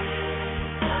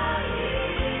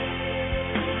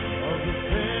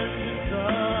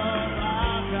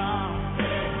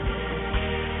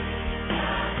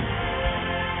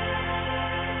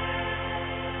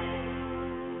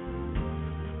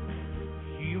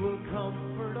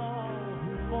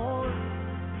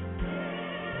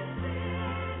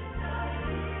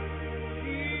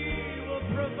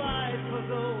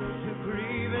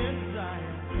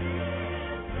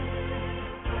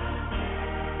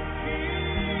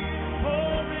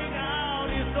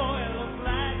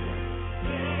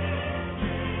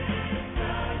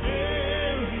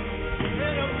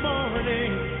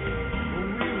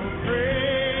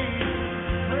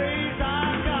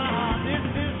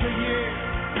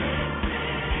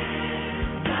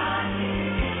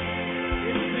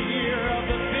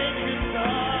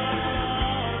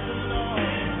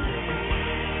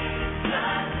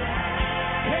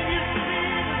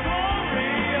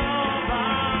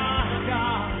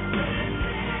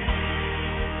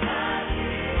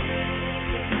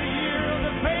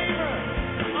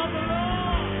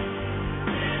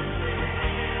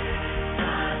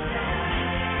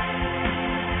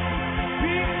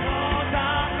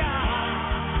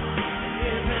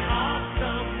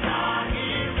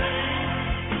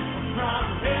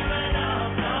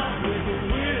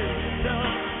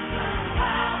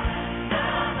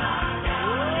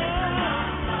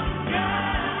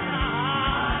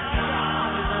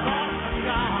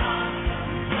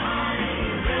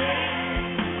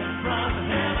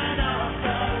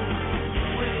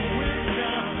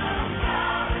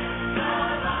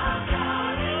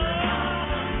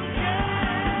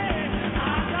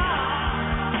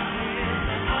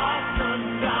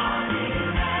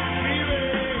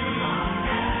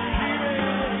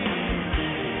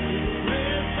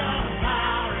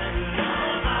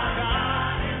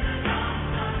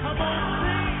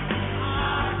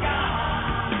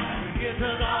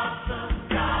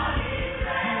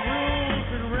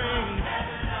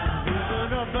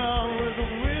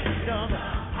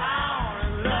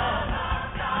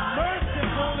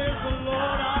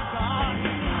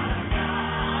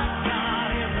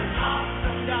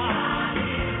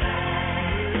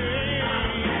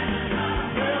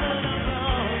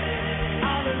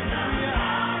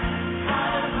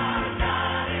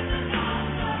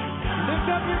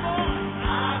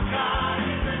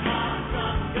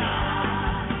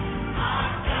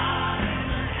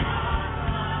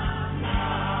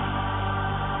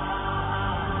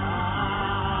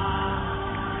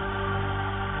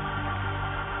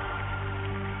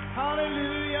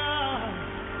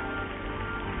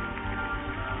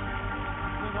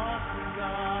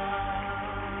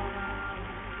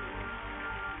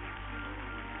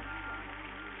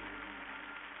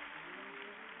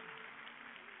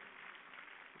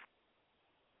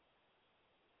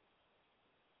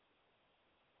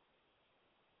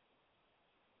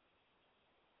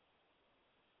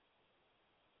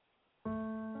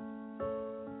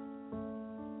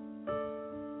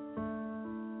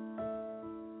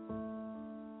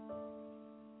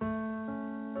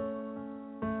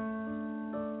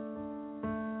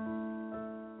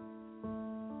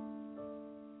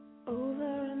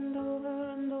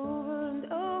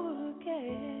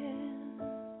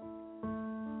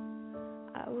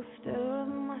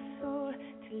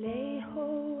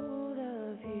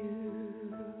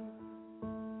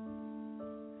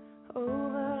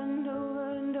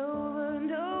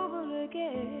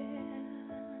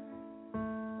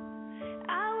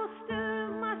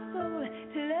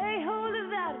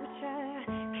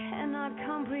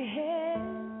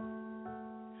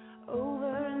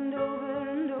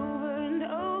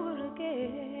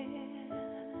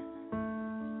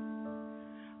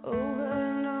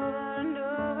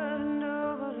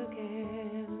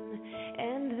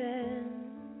 And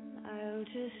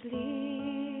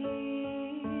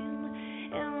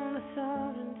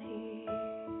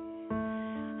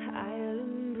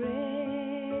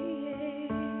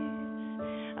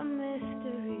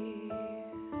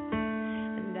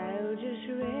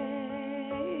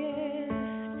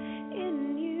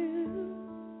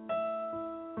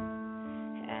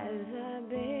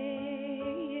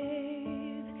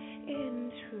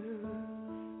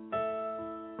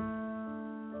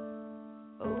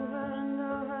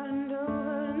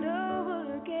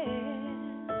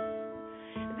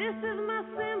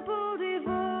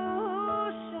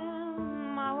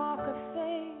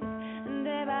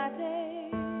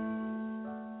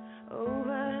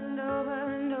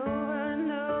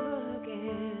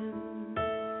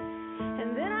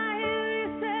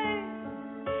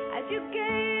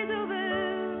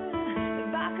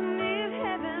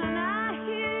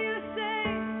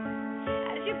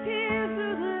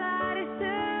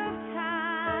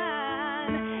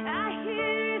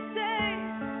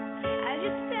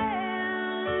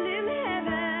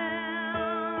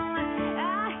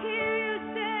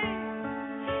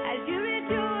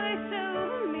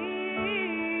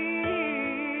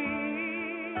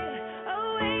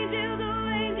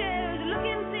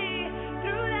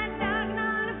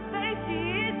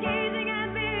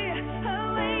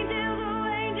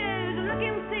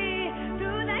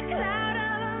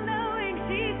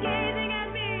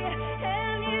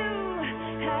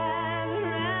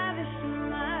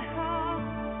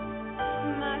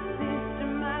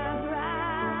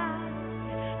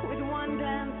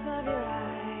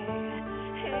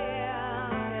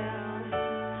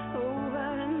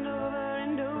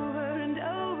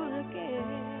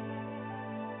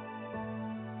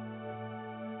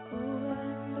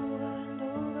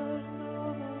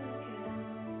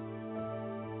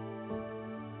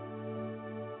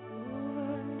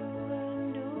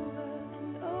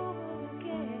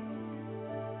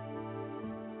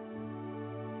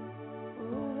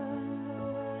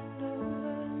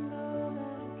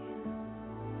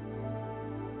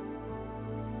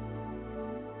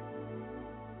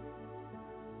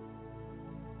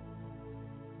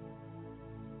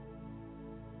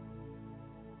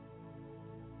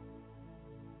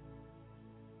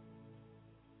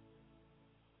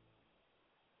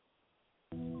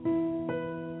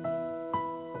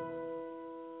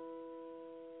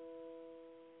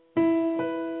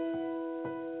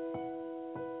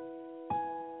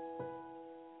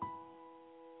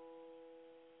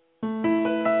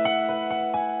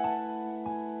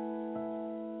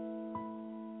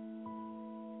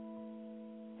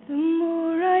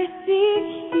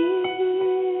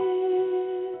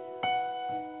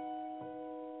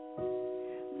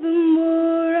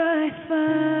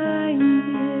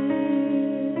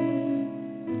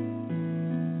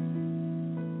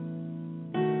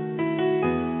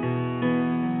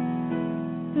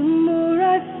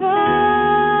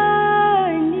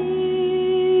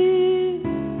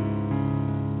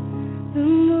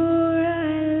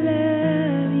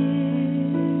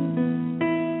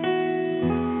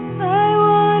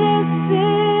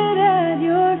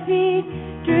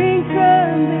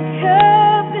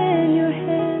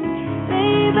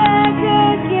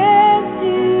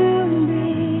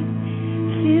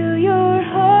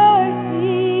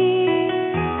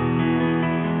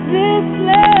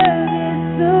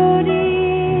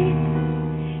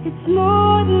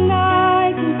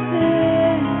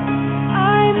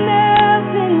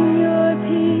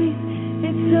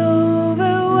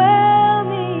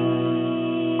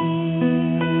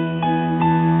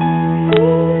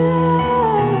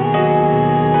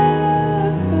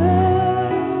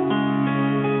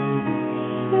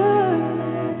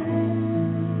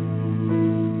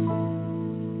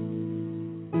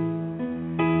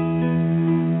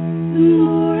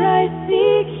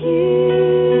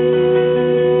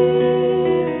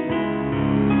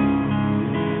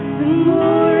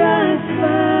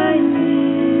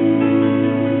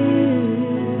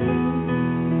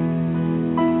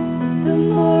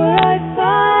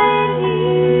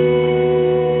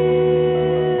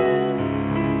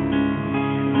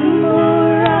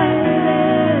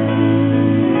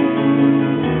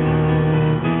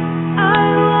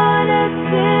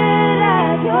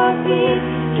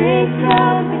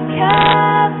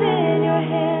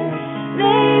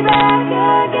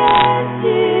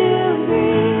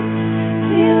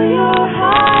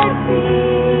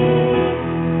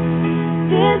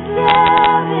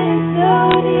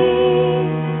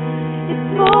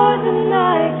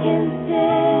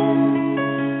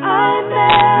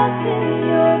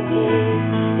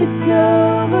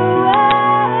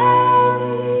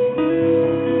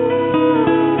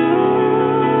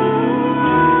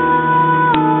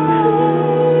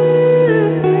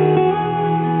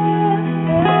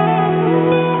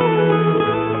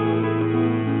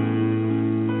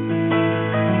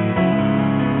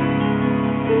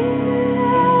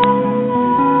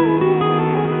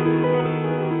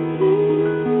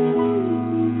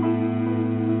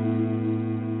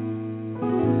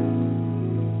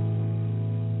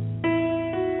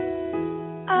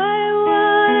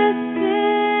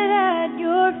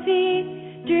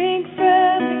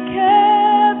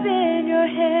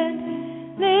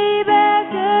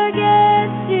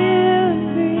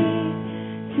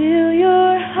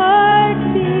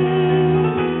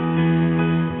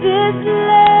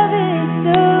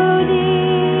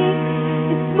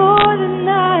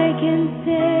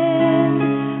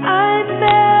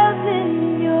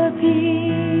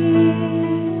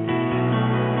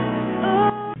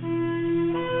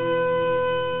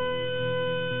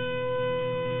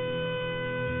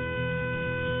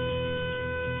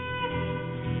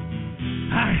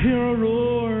hear a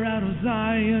roar out of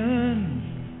Zion.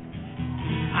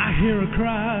 I hear a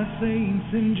cry saying,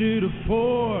 send Judah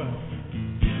forth.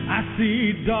 I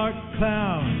see dark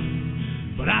clouds,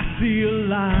 but I see a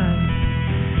light.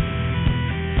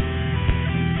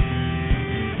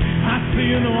 I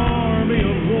see an army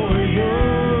of warriors